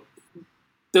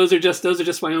those are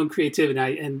just my own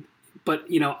creativity. But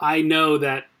I know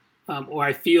that, or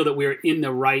I feel that we're in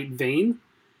the right vein,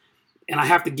 and I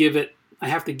have to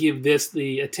give this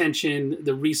the attention,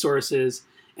 the resources,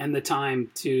 and the time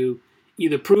to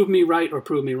either prove me right or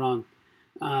prove me wrong.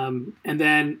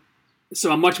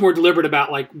 So I'm much more deliberate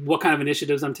about like what kind of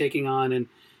initiatives I'm taking on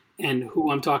and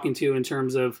who I'm talking to in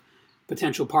terms of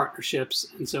potential partnerships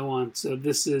and so on. So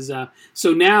this is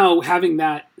so now having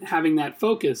that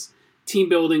focus, team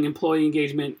building, employee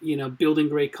engagement, building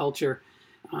great culture.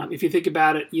 If you think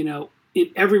about it, in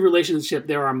every relationship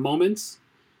there are moments,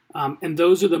 and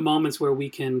those are the moments where we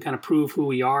can kind of prove who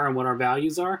we are and what our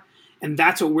values are, and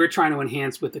that's what we're trying to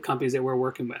enhance with the companies that we're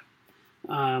working with.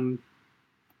 And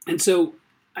so,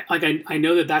 I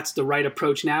know that that's the right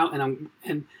approach now,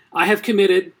 and I have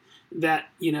committed that,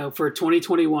 for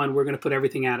 2021, we're going to put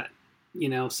everything at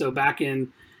it. So back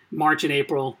in March and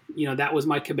April, that was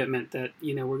my commitment that,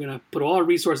 we're going to put all our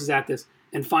resources at this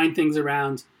and find things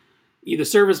around either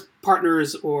service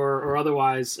partners or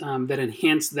otherwise that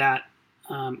enhance that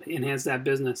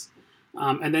business,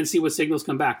 and then see what signals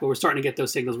come back. But we're starting to get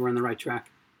those signals. We're on the right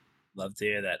track. Love to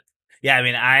hear that. Yeah, I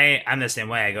mean, I'm the same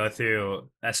way. I go through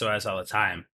SOS all the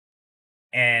time,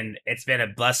 and it's been a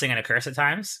blessing and a curse at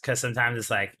times because sometimes it's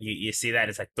like you see that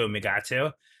it's like boom, we got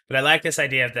to. But I like this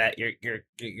idea of that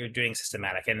you're doing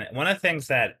systematic. And one of the things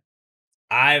that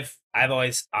I've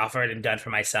always offered and done for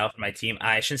myself and my team,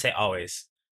 I shouldn't say always,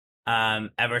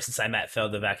 ever since I met Phil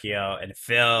DeVecchio, and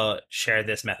Phil shared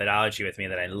this methodology with me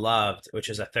that I loved, which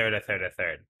is a third, a third, a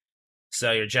third.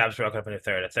 So your job's broken up into a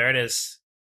third. A third is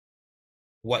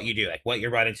what you do, like what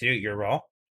you're running to do, your role.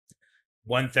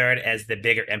 One third as the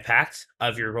bigger impact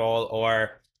of your role,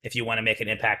 or if you want to make an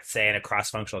impact, say in a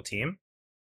cross-functional team,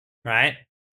 right?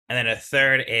 And then a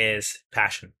third is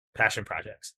passion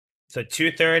projects. So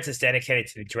 2/3 is dedicated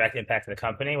to the direct impact of the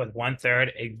company, with 1/3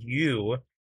 you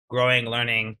growing,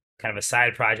 learning, kind of a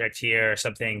side project here, or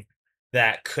something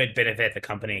that could benefit the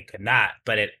company, could not,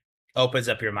 but it opens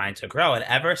up your mind to grow. And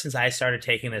ever since I started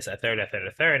taking this a third, a third,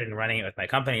 a third, and running it with my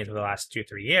companies over the last 2,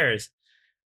 3 years,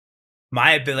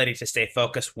 my ability to stay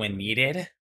focused when needed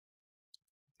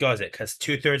goes it, because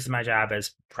 2/3 of my job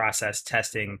is process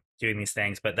testing, doing these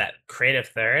things, but that creative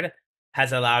third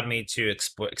has allowed me to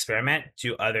experiment,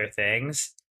 do other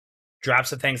things, drop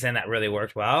some things in that really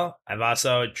worked well. I've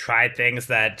also tried things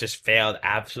that just failed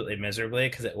absolutely miserably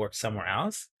because it worked somewhere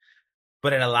else,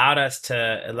 but allows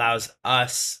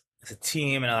us as a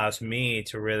team and allows me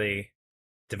to really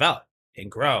develop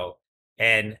and grow.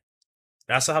 And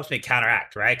it also helps me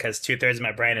counteract, right? Because 2/3 of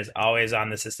my brain is always on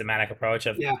the systematic approach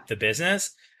of Yeah. the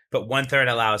business, but 1/3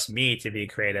 allows me to be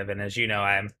creative. And as you know,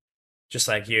 I'm just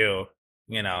like you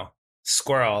know,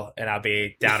 squirrel, and I'll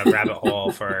be down a rabbit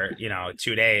hole for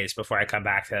 2 days before I come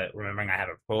back to remembering I have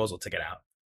a proposal to get out.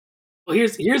 Well,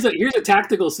 here's a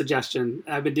tactical suggestion.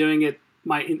 I've been doing it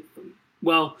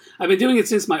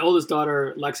since my oldest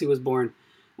daughter Lexi was born.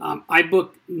 I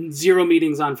book 0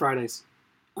 meetings on Fridays,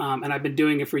 and I've been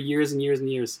doing it for years and years and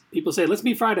years. People say, "Let's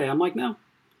meet Friday." I'm like, no,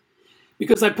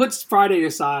 because I put Friday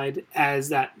aside as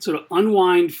that sort of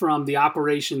unwind from the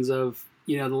operations of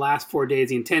the last 4 days,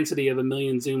 the intensity of a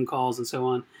million Zoom calls and so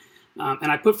on,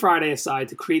 and I put Friday aside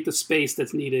to create the space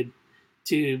that's needed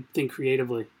to think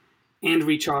creatively and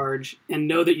recharge and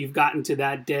know that you've gotten to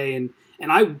that day.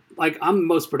 I'm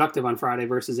most productive on Friday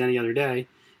versus any other day.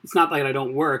 It's not like I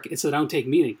don't work, it's that I don't take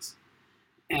meetings.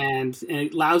 And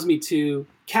it allows me to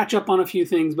catch up on a few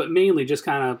things, but mainly just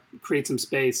kind of create some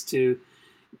space to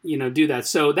do that.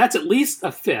 So that's at least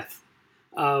a fifth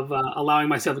of allowing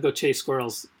myself to go chase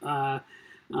squirrels.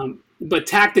 But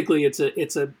tactically,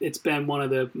 it's been one of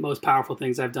the most powerful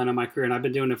things I've done in my career, and I've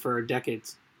been doing it for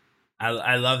decades.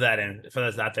 I love that. And for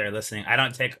those out there listening, I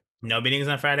don't take no meetings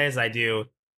on Fridays.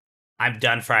 I'm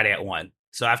done Friday at 1.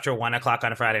 So after 1 o'clock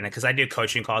on a Friday night, because I do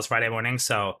coaching calls Friday morning.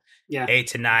 So Yeah. 8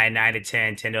 to 9, 9 to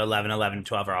 10, 10 to 11, 11 to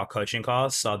 12 are all coaching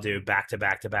calls. So I'll do back to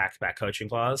back to back to back coaching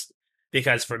calls,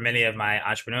 because for many of my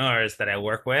entrepreneurs that I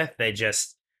work with,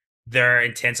 they're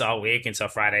intense all week. And so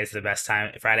Friday is the best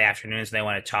time. Friday afternoons, they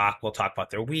want to talk. We'll talk about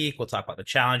their week. We'll talk about the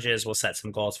challenges. We'll set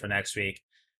some goals for next week.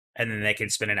 And then they can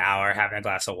spend an hour having a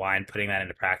glass of wine, putting that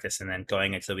into practice, and then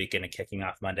going into the weekend and kicking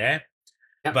off Monday.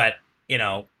 Yep. But,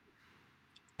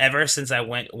 ever since I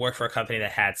went work for a company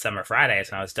that had summer Fridays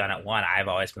and I was done at 1, I've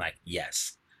always been like,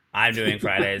 yes, I'm doing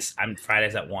Fridays. I'm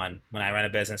Fridays at 1. When I run a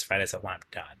business, Fridays at 1, I'm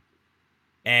done.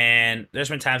 And there's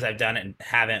been times I've done it and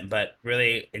haven't, but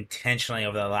really intentionally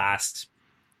over the last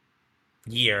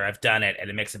year, I've done it, and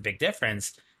it makes a big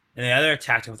difference. And the other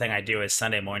tactical thing I do is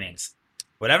Sunday mornings.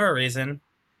 Whatever reason,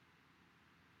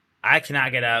 I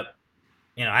cannot get up.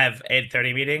 I have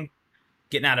 8:30 meeting.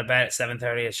 Getting out of bed at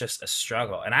 7:30 is just a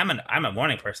struggle. And I'm a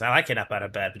morning person. I like getting up out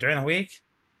of bed, but during the week,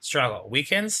 struggle.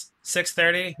 Weekends,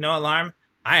 6:30, no alarm.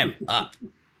 I am up.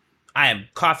 I am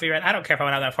coffee ready. I don't care if I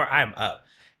went out there before. I am up,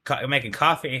 making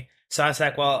coffee. So I was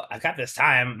like, well, I got this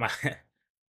time. My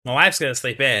wife's gonna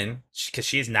sleep in because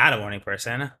she's not a morning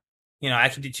person. I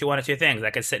can do one of two things.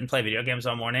 I could sit and play video games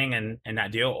all morning and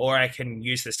not do, or I can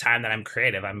use this time that I'm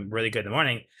creative. I'm really good in the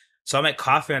morning. So I'll make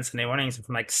coffee on Sunday mornings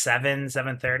from like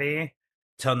 7:30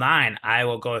 till 9. I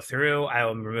will go through. I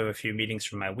will remove a few meetings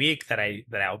from my week that I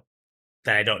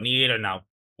don't need,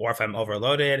 or if I'm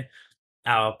overloaded,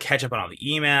 I'll catch up on all the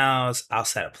emails. I'll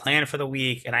set a plan for the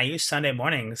week, and I use Sunday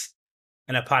mornings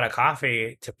and a pot of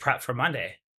coffee to prep for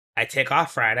Monday. I take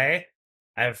off Friday.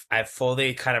 I've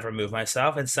fully kind of removed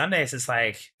myself, and Sundays is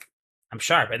like I'm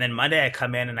sharp. And then Monday I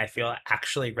come in and I feel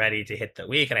actually ready to hit the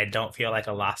week, and I don't feel like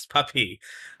a lost puppy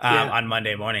Yeah. on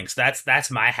Monday morning. So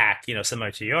that's my hack,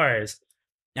 similar to yours.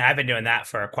 And I've been doing that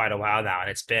for quite a while now, and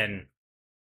it's been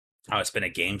a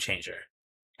game changer,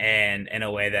 and in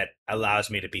a way that allows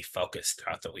me to be focused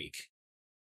throughout the week,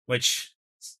 which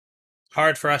is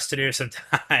hard for us to do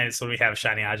sometimes when we have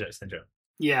shiny object syndrome.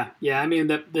 Yeah, yeah. I mean,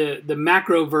 the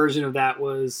macro version of that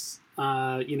was,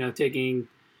 taking,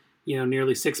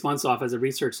 nearly 6 months off as a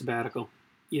research sabbatical.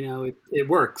 It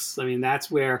works. I mean, that's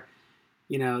where,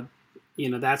 you know,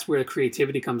 that's where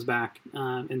creativity comes back,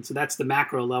 and so that's the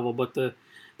macro level. But the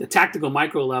tactical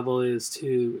micro level is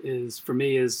for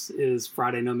me is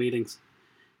Friday no meetings,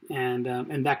 and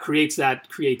that creates that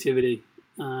creativity.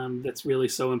 That's really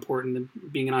so important. And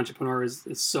being an entrepreneur is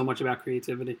so much about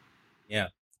creativity. Yeah,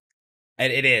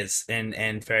 and it is,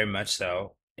 and very much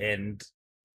so. And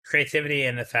creativity,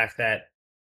 and the fact that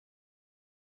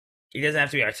it doesn't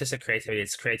have to be artistic creativity.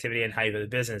 It's creativity in how you build a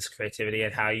business, creativity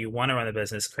in how you want to run the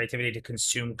business, creativity to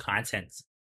consume content,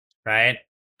 right?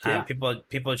 Yeah,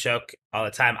 People joke all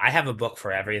the time. I have a book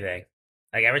for everything.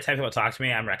 Like every time people talk to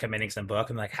me, I'm recommending some book.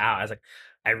 I'm like, how? I was like,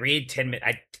 I read 10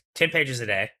 pages a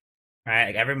day, right?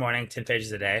 Like every morning, 10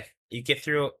 pages a day. You get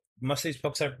through, most of these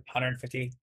books are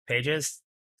 150 pages.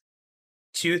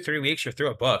 2, 3 weeks, you're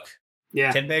through a book.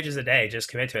 yeah. 10 pages a day, just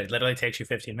commit to it. It literally takes you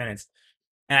 15 minutes.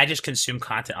 And I just consume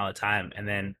content all the time. And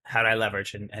then how do I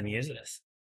leverage and use this?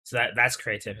 So that's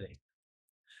creativity.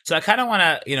 So I kind of want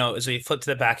to, as we flip to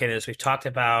the back end, as we've talked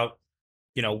about,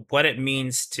 what it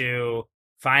means to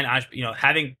find,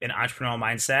 having an entrepreneurial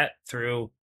mindset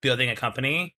through building a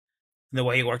company, the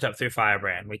way you worked up through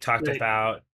Firebrand. We talked Right.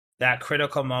 about that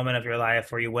critical moment of your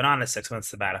life where you went on a 6 month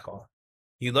sabbatical.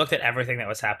 You looked at everything that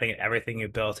was happening, and everything you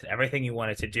built, and everything you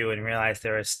wanted to do, and realized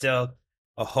there is still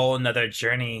a whole nother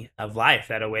journey of life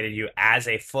that awaited you as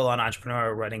a full on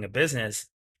entrepreneur running a business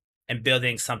and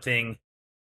building something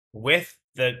with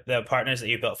the partners that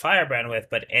you built Firebrand with,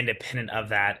 but independent of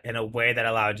that in a way that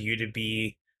allowed you to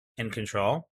be in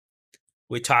control.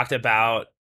 We talked about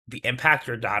the impact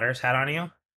your daughters had on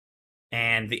you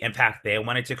and the impact they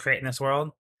wanted to create in this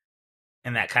world.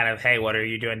 And that kind of, hey, what are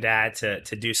you doing, Dad, to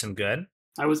do some good?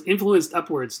 I was influenced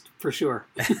upwards for sure.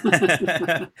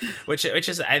 which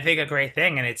is, I think, a great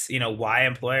thing. And it's, why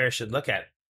employers should look at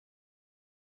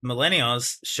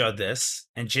millennials showed this,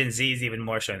 and Gen Z is even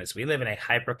more showing this. We live in a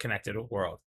hyper connected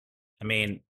world. I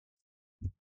mean,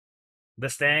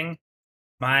 this thing,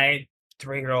 my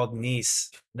 3-year-old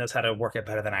niece knows how to work it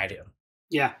better than I do.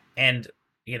 Yeah. And,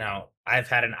 I've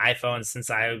had an iPhone since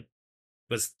I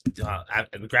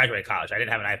graduated college. I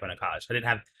didn't have an iPhone in college. I didn't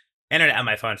have internet on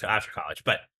my phone until after college,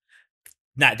 but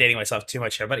not dating myself too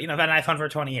much here. But, I've had an iPhone for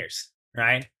 20 years,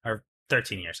 right? Or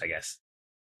 13 years, I guess.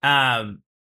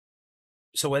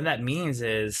 So what that means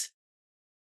is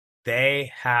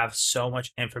they have so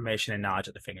much information and knowledge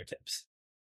at the fingertips.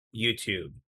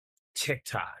 YouTube,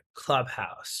 TikTok,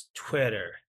 Clubhouse,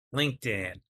 Twitter,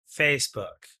 LinkedIn,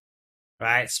 Facebook,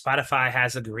 right? Spotify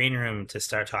has a green room to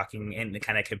start talking and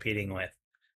kind of competing with,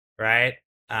 right?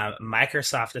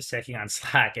 Microsoft is taking on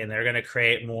Slack, and they're going to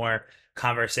create more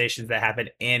conversations that happen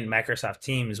in Microsoft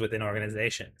Teams within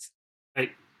organizations.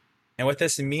 Right. And what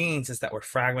this means is that we're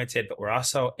fragmented, but we're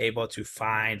also able to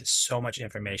find so much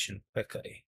information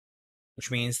quickly,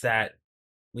 which means that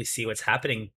we see what's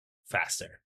happening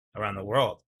faster around the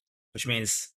world, which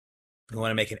means we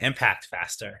want to make an impact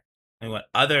faster. And we want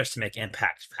others to make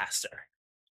impact faster,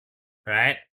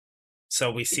 right?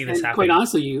 So we see this And quite happening.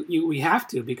 honestly, we have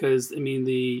to, because I mean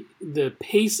the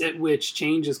pace at which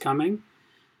change is coming,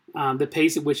 the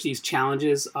pace at which these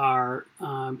challenges are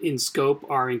in scope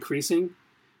are increasing,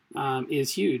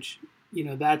 is huge.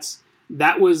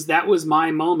 That was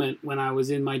my moment when I was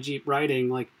in my Jeep writing,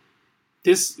 like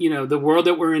this. The world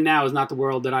that we're in now is not the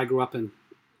world that I grew up in.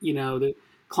 The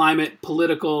climate,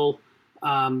 political,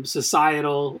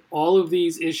 societal, all of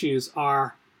these issues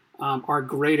are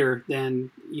greater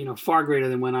than, far greater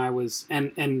than when I was,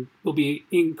 and will be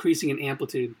increasing in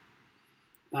amplitude.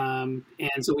 And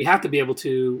so we have to be able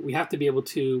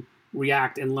to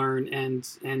react and learn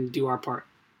and do our part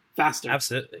faster.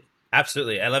 Absolutely.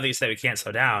 Absolutely. I love that you said we can't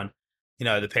slow down,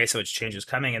 the pace at which change is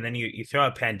coming. And then you throw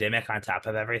a pandemic on top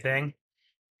of everything.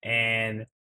 And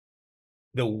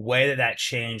the way that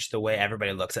changed the way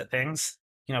everybody looks at things.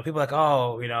 People are like,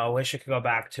 oh, I wish it could go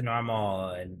back to normal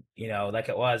and, like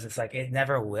it was. It's like, it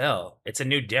never will. It's a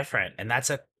new different. And that's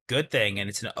a good thing. And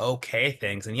it's an okay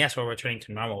thing. And yes, we're returning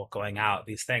to normal, going out,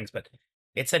 these things, but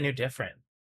it's a new different.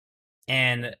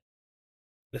 And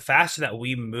the faster that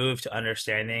we move to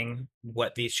understanding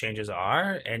what these changes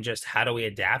are and just how do we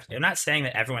adapt. I'm not saying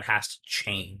that everyone has to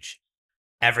change.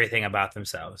 everything about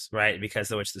themselves, right?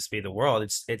 Because of which the speed of the world.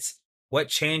 It's what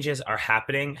changes are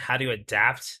happening, how do you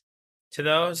adapt to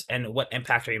those, and what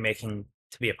impact are you making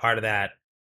to be a part of that,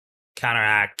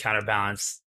 counteract,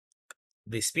 counterbalance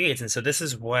these speeds. And so this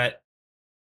is what,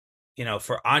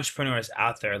 for entrepreneurs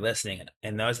out there listening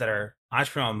and those that are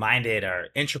entrepreneurial minded or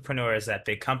entrepreneurs at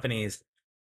big companies,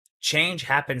 change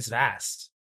happens fast.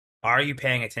 Are you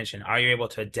paying attention? Are you able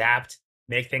to adapt,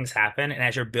 make things happen? And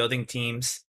as you're building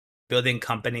teams, building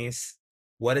companies,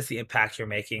 what is the impact you're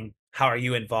making? How are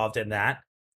you involved in that?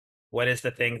 What are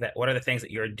the things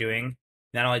that you're doing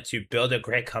not only to build a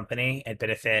great company and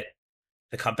benefit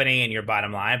the company and your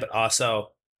bottom line, but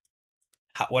also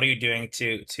what are you doing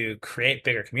to create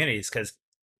bigger communities? Because it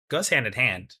goes hand in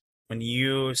hand. When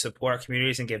you support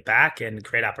communities and give back and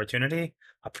create opportunity,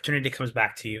 opportunity comes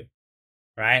back to you,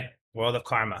 right? World of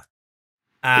karma.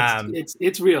 It's Um, it's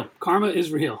it's real. Karma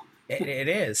is real. it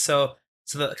is. So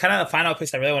the kind of the final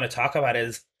piece I really want to talk about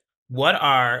is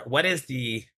what is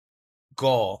the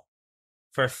goal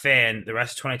for Phin the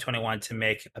rest of 2021 to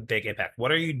make a big impact?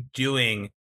 What are you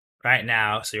doing right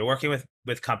now? So you're working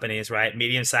with companies, right?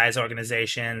 Medium-sized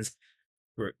organizations,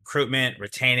 recruitment,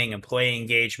 retaining, employee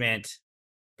engagement.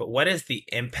 But what is the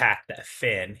impact that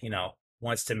Phin,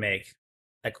 wants to make?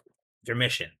 Like your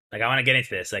mission. Like I want to get into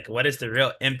this. Like what is the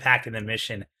real impact and the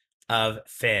mission of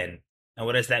Phin? And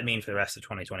what does that mean for the rest of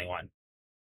 2021?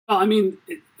 Well, I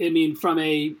mean, from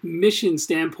a mission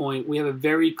standpoint, we have a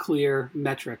very clear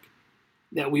metric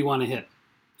that we want to hit,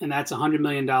 and that's $100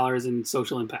 million in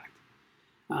social impact.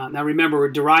 Now, remember, we're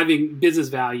deriving business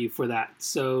value for that,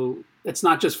 so it's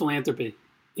not just philanthropy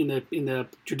in the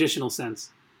traditional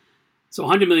sense. So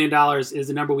 $100 million is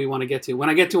the number we want to get to. When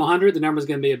I get to 100, the number is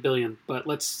going to be a billion. But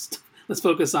let's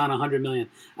focus on 100 million.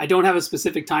 I don't have a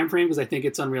specific time frame because I think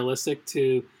it's unrealistic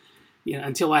to,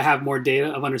 until I have more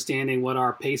data of understanding what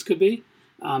our pace could be.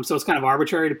 So it's kind of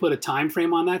arbitrary to put a time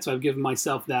frame on that. So I've given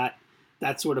myself that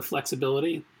sort of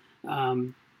flexibility.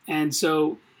 And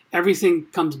so everything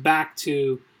comes back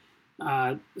to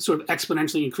sort of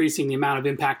exponentially increasing the amount of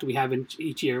impact we have in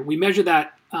each year. We measure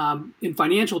that in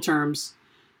financial terms,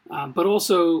 but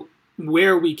also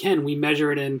where we can. We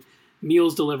measure it in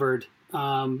meals delivered,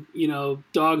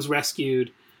 dogs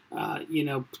rescued,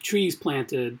 trees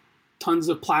planted, tons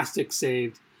of plastic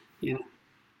saved,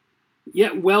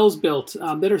 yet wells built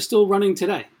that are still running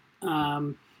today.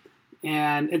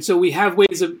 And so we have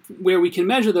ways of where we can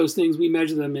measure those things. We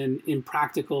measure them in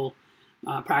practical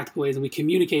ways, and we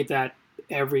communicate that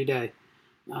every day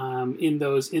in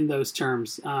those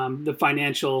terms. The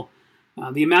financial,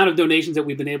 the amount of donations that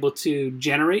we've been able to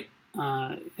generate,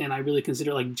 and I really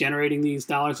consider like generating these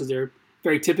dollars because they're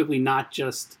very typically not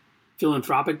just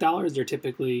philanthropic dollars; they're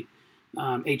typically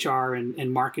HR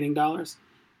and marketing dollars.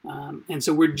 And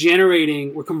so we're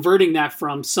converting that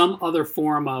from some other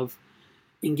form of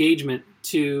engagement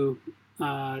to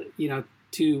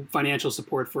financial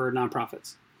support for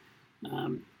nonprofits.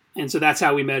 And so that's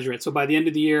how we measure it. So by the end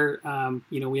of the year,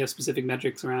 we have specific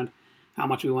metrics around how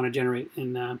much we want to generate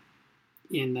in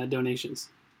donations.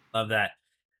 Love that.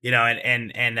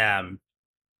 And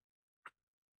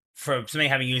for somebody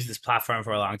having used this platform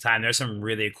for a long time, there's some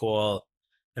really cool.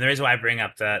 And the reason why I bring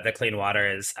up the clean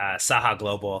water is Saha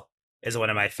Global is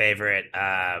one of my favorite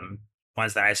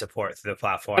ones that I support through the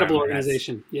platform. Incredible And that's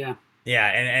organization. Yeah. yeah,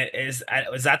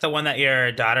 and was that the one that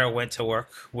your daughter went to work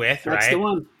with, That's the right?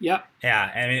 one. Yep.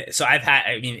 Yeah, so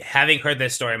having heard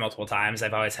this story multiple times,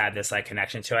 I've always had this like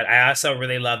connection to it. I also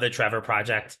really love the Trevor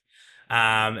Project.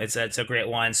 It's a great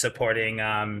one supporting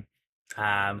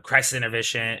crisis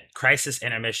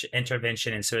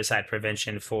intervention and suicide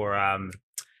prevention for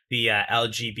the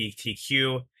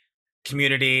LGBTQ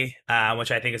community,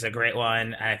 which I think is a great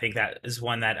one. And I think that is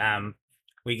one that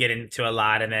we get into a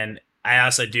lot. And then I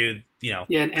also do, Yeah,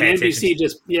 and pay attention to.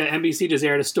 NBC just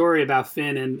aired a story about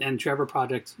Phin and Trevor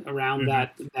Project around Mhm.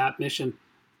 that mission.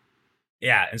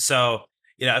 Yeah, and so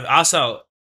also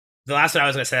the last one I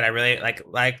was gonna say that I really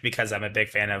like because I'm a big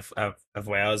fan of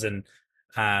whales and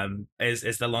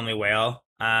is the Lonely Whale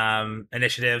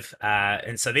initiative.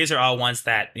 And so these are all ones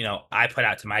that I put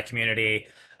out to my community,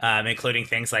 including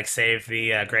things like Save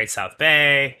the Great South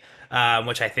Bay,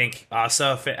 which I think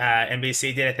also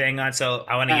NBC did a thing on. So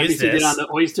I want to use NBC did this.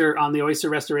 on the oyster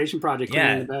restoration project,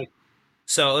 cleaning the Yeah. bay.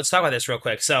 So let's talk about this real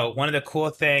quick. So one of the cool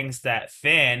things that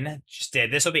Finn just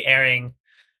did, this will be airing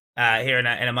here in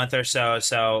a month or so.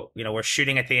 So, we're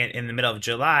shooting in the middle of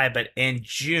July, but in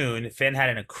June, Finn had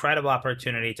an incredible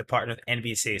opportunity to partner with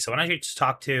NBC. So why don't you just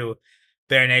talk to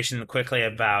Bear Nation quickly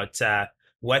about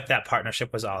what that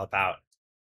partnership was all about?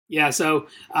 Yeah, so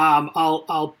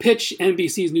I'll pitch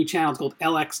NBC's new channel. It's called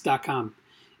LX.com.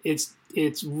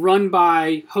 It's run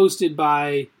by, hosted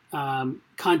by,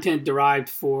 content derived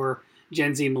for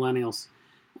Gen Z millennials.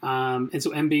 And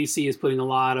so NBC is putting a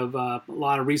lot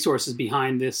of resources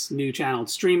behind this new channel.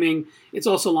 It's streaming. It's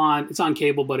on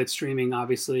cable, but it's streaming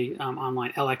obviously,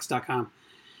 online, lx.com.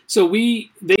 So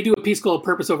they do a piece called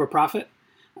Purpose Over Profit,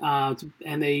 and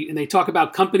they talk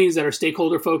about companies that are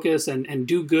stakeholder focused and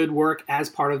do good work as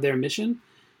part of their mission.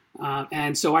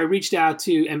 And so I reached out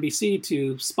to NBC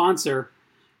to sponsor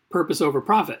Purpose Over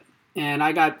Profit, and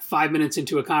I got 5 minutes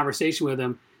into a conversation with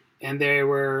them, and they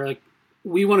were like,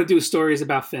 "We want to do stories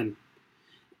about Phin."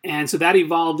 And so that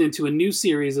evolved into a new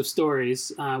series of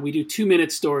stories. We do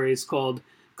 2-minute stories called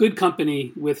Good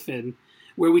Company with Phin,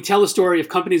 where we tell a story of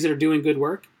companies that are doing good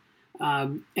work.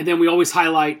 And then we always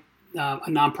highlight a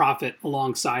nonprofit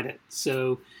alongside it.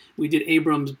 So we did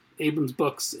Abrams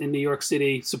Books in New York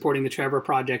City, supporting the Trevor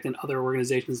Project and other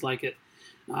organizations like it.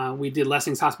 We did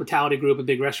Lessing's Hospitality Group, a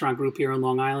big restaurant group here on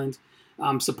Long Island,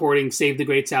 supporting Save the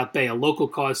Great South Bay, a local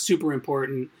cause super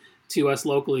important to us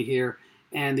locally here,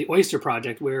 and the Oyster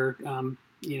Project, where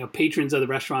patrons of the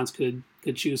restaurants could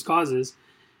choose causes,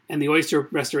 and the Oyster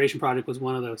Restoration Project was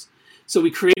one of those. So we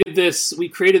created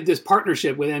this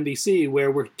partnership with NBC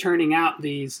where we're turning out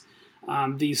these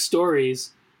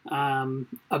stories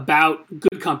about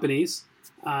good companies,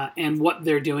 and what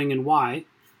they're doing and why,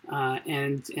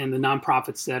 and the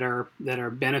nonprofits that are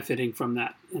benefiting from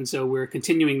that. And so we're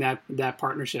continuing that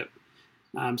partnership.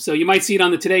 So you might see it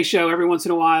on the Today Show every once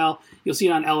in a while. You'll see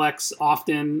it on LX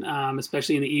often,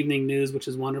 especially in the evening news, which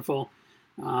is wonderful.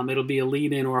 It'll be a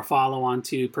lead-in or a follow-on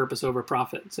to Purpose Over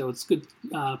Profit. So it's good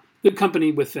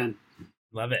company with Phin.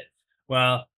 Love it.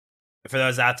 Well, for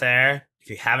those out there, if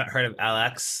you haven't heard of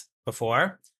LX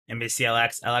before,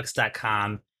 NBCLX,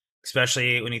 LX.com,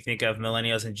 especially when you think of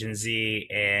millennials and Gen Z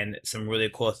and some really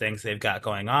cool things they've got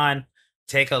going on,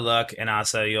 take a look, and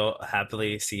also you'll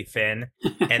happily see Phin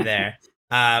in there.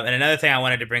 And another thing I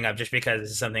wanted to bring up, just because this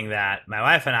is something that my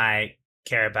wife and I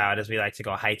care about, is we like to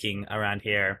go hiking around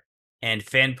here. And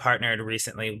Phin partnered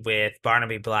recently with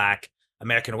Barnaby Black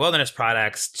American Wilderness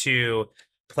Products to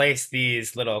place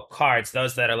these little cards.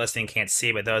 Those that are listening can't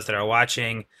see, but those that are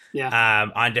watching,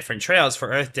 on different trails for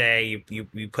Earth Day,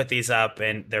 you put these up,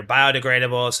 and they're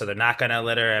biodegradable, so they're not going to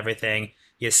litter everything.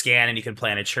 You scan and you can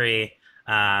plant a tree.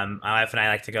 My wife and I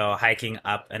like to go hiking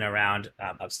up and around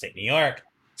upstate New York.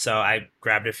 So I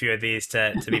grabbed a few of these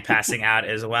to be passing out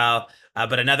as well.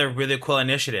 But another really cool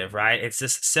initiative, right? It's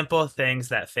just simple things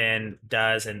that Phin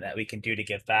does and that we can do to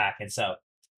give back. And so,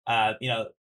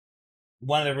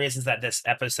 one of the reasons that this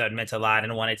episode meant a lot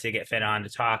and wanted to get Phin on to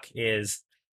talk is,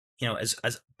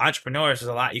 as entrepreneurs, there's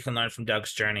a lot you can learn from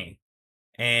Doug's journey.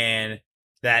 And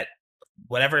that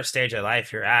whatever stage of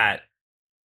life you're at,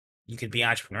 you could be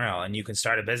entrepreneurial and you can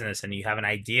start a business and you have an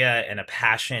idea and a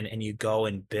passion and you go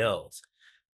and build,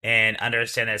 and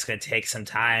understand that it's going to take some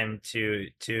time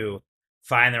to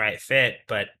find the right fit.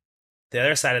 But the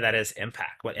other side of that is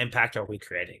impact. What impact are we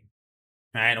creating?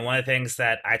 Right. And one of the things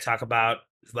that I talk about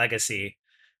is legacy,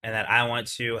 and that I want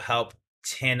to help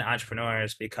 10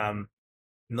 entrepreneurs become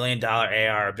 $1 million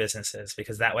AR businesses,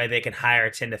 because that way they can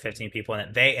hire 10 to 15 people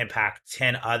and they impact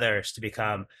 10 others to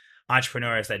become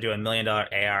entrepreneurs that do $1 million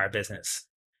AR business.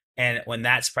 And when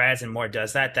that spreads and more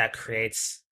does that, that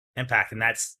creates impact. And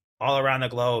that's all around the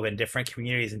globe in different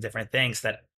communities and different things,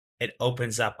 that it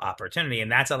opens up opportunity. And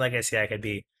that's a legacy I could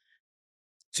be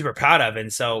super proud of.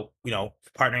 And so,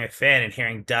 partnering with Phin and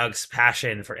hearing Doug's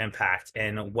passion for impact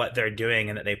and what they're doing,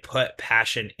 and that they put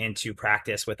passion into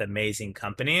practice with amazing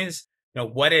companies.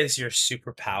 What is your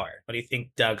superpower? What do you think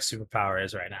Doug's superpower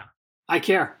is right now? I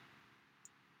care.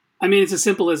 I mean, it's as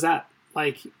simple as that.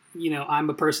 Like, I'm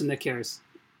a person that cares.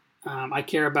 I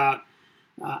care about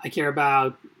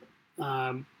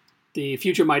the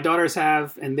future my daughters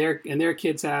have and their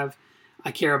kids have.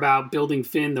 I care about building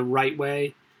Phin the right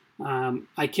way.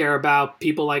 I care about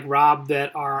people like Rob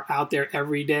that are out there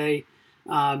every day,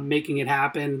 making it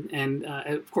happen. And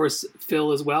of course,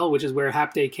 Phil as well, which is where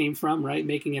Hap Day came from, right?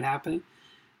 Making it happen.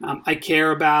 I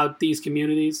care about these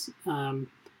communities.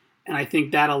 And I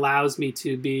think that allows me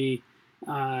to be,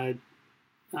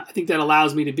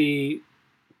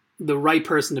 the right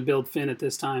person to build Phin at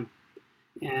this time.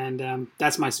 And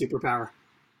that's my superpower.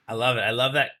 I love it. I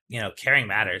love that, caring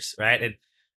matters, right? And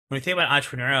when you think about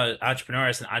entrepreneurs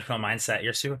and entrepreneurial mindset,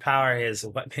 your superpower is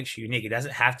what makes you unique. It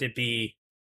doesn't have to be,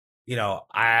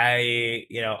 I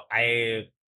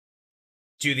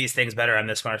do these things better. I'm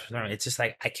this smart entrepreneur. It's just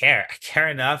like, I care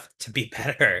enough to be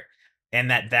better. And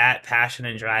that passion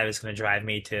and drive is going to drive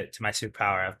me to my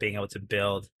superpower of being able to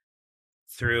build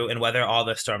through and weather all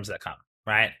the storms that come,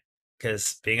 right?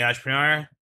 Because being an entrepreneur,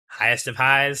 highest of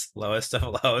highs, lowest of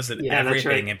lows, and Yeah, that's right.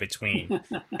 everything in between.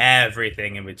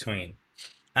 Everything in between.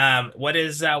 What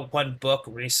is one book,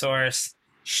 resource,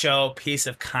 show, piece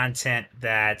of content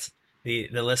that the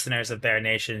listeners of Bear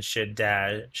Nation should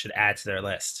add to their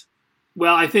list?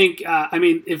 Well, I think I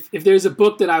mean if there's a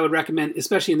book that I would recommend,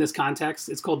 especially in this context,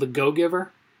 it's called The Go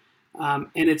Giver, and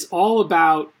it's all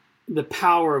about the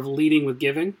power of leading with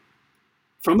giving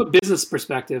from a business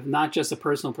perspective, not just a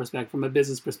personal perspective. From a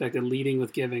business perspective, leading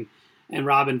with giving. And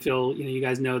Rob and Phil, you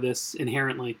guys know this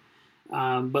inherently,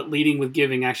 but leading with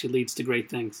giving actually leads to great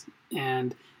things.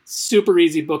 And super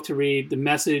easy book to read. The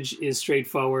message is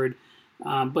straightforward,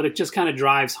 but it just kind of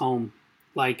drives home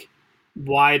like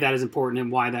why that is important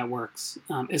and why that works,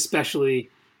 especially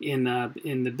in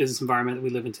the business environment that we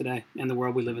live in today and the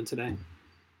world we live in today.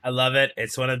 I love it.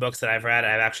 It's one of the books that I've read.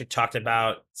 I've actually talked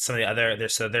about some of the other.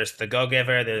 There's the Go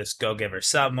Giver. There's Go Giver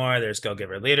Sub More. There's Go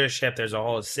Giver Leadership. There's a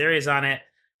whole series on it.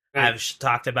 Right.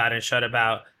 Talked about and showed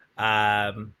about.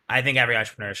 I think every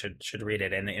entrepreneur should read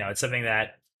it, and it's something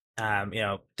that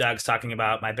Doug's talking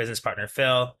about. My business partner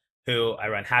Phil, who I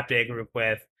run Half Day Group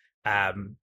with.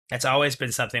 Um, it's always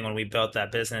been something when we built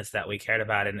that business that we cared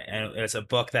about, and it was a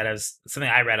book that is something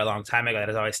I read a long time ago that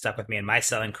has always stuck with me in my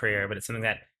selling career. But it's something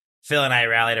that Phil and I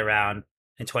rallied around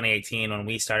in 2018 when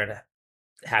we started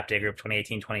Half Day Group.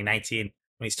 2018, 2019, when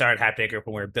we started Half Day Group,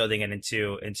 and we are building it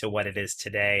into what it is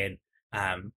today.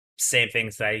 And same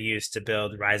things that I used to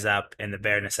build Rise Up and the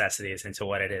Bare Necessities into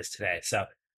what it is today. So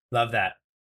love that.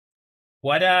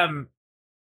 What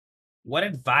what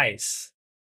advice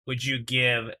would you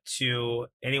give to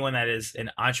anyone that is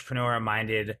an entrepreneur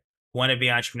minded, want to be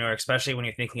entrepreneur, especially when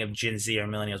you're thinking of Gen Z or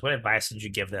millennials? What advice would you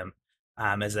give them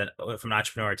from an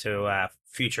entrepreneur to a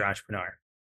future entrepreneur?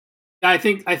 I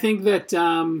think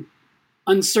that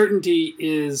uncertainty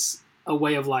is a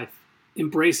way of life.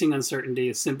 Embracing uncertainty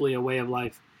is simply a way of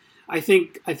life. I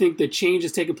think the change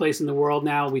has taken place in the world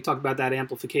now. We talk about that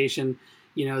amplification.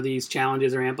 These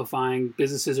challenges are amplifying.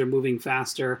 Businesses are moving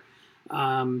faster.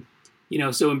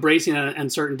 So embracing that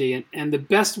uncertainty and the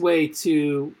best way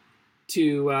to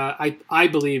I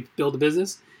believe build a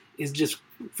business is just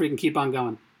freaking keep on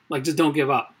going. Like just don't give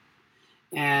up.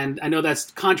 And I know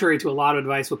that's contrary to a lot of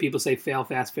advice. What people say, fail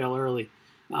fast, fail early.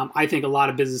 I think a lot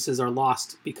of businesses are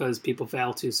lost because people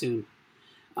fail too soon.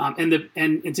 And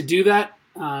to do that,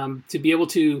 to be able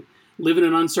to live in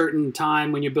an uncertain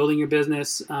time when you're building your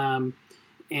business,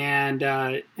 and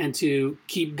to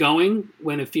keep going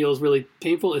when it feels really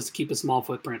painful, is to keep a small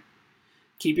footprint.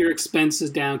 Keep your expenses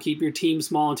down. Keep your team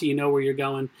small until you know where you're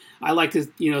going. I like to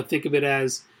think of it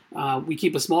as we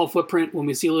keep a small footprint. When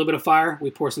we see a little bit of fire,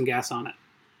 we pour some gas on it.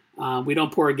 We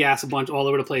don't pour gas a bunch all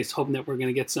over the place, hoping that we're going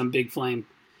to get some big flame.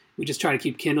 We just try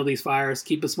to kindle these fires,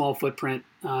 keep a small footprint,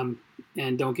 and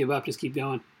don't give up. Just keep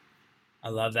going. I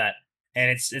love that. And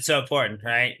it's so important,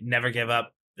 right? Never give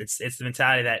up. It's the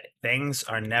mentality that things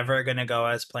are never going to go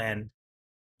as planned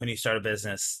when you start a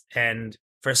business. And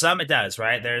for some it does,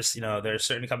 right? There's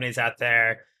certain companies out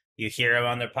there, you hear them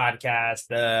on their podcast,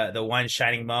 the one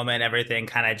shining moment, everything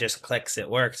kind of just clicks, it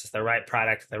works, it's the right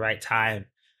product at the right time.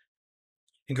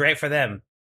 And great for them.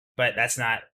 But that's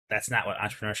not what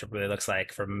entrepreneurship really looks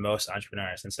like for most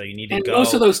entrepreneurs. And so you need to And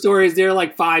most of go. those stories, they're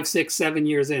like 5, 6, 7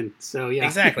 years in. So yeah.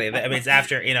 Exactly. I mean, it's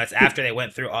after they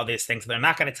went through all these things. They're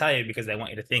not going to tell you because they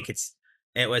want you to think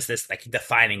it was this like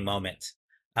defining moment,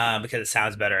 because it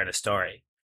sounds better in a story,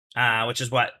 which is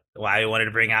why we wanted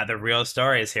to bring out the real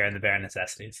stories here in the Bare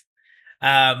Necessities.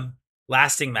 Um,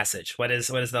 Lasting message. What is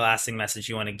the lasting message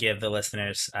you want to give the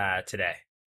listeners today?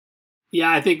 Yeah,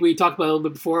 I think we talked about it a little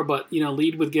bit before, but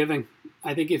lead with giving.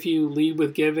 I think if you lead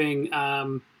with giving,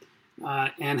 and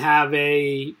have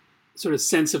a sort of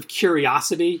sense of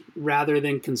curiosity rather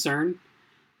than concern,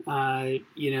 uh,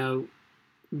 you know,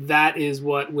 that is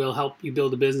what will help you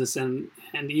build a business and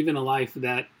even a life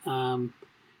that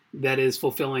is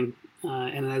fulfilling,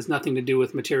 and it has nothing to do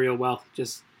with material wealth.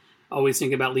 Just always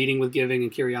think about leading with giving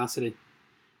and curiosity,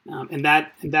 and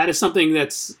that is something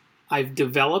that's I've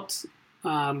developed,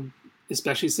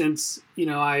 especially since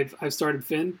I've started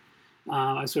Phin.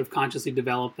 I sort of consciously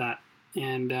developed that,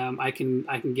 and I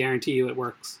can guarantee you it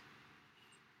works.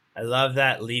 I love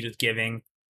that, lead with giving.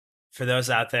 For those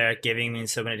out there, giving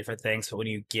means so many different things, but when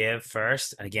you give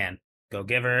first, and again, go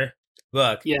giver,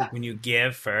 look, Yeah, when you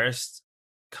give first,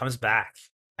 comes back.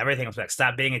 Everything comes back.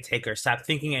 Stop being a taker. Stop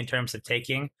thinking in terms of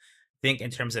taking. Think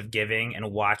in terms of giving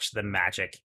and watch the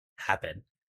magic happen.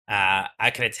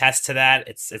 I can attest to that.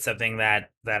 It's something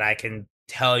that I can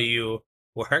tell you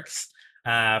works.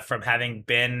 From having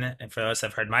been, and for those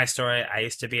who've heard my story, I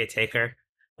used to be a taker.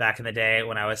 back in the day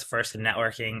when I was first in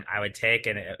networking, I would take,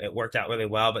 and it worked out really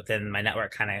well. But then my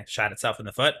network kind of shot itself in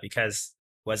the foot because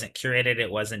it wasn't curated. It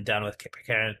wasn't done with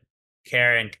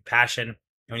care and compassion. And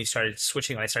when I started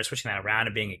switching that around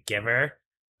and being a giver,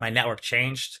 my network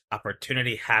changed,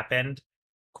 opportunity happened,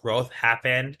 growth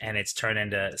happened, and it's turned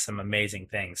into some amazing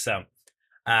things. So,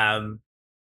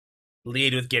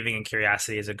 lead with giving and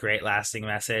curiosity is a great lasting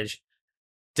message.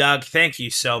 Doug, thank you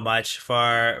so much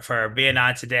for being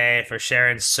on today, for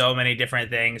sharing so many different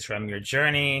things from your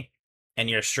journey and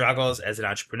your struggles as an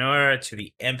entrepreneur to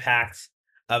the impact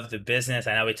of the business.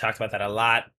 I know we talked about that a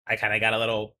lot. I kind of got a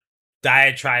little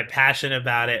diatribe passion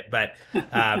about it, but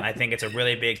I think it's a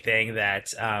really big thing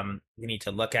that we need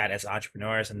to look at as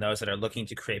entrepreneurs and those that are looking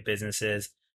to create businesses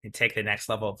and take the next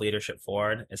level of leadership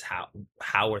forward is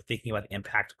how we're thinking about the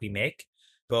impact we make,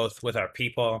 both with our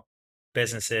people,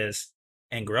 businesses,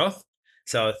 and growth.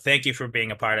 So thank you for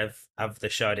being a part of the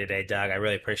show today, Doug. I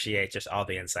really appreciate just all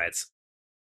the insights.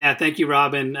 Yeah, thank you,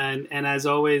 Robin. And as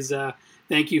always,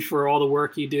 thank you for all the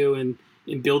work you do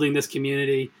in building this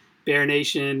community, Bear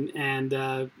Nation, and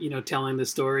telling the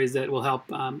stories that will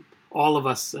help all of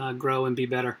us grow and be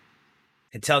better.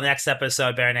 Until next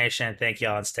episode, Bear Nation, thank you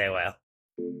all and stay well.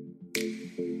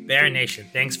 Bear Nation,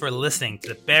 thanks for listening to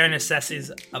the Bare Necessities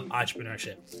of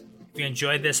Entrepreneurship. If you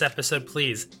enjoyed this episode,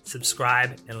 please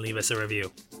subscribe and leave us a review.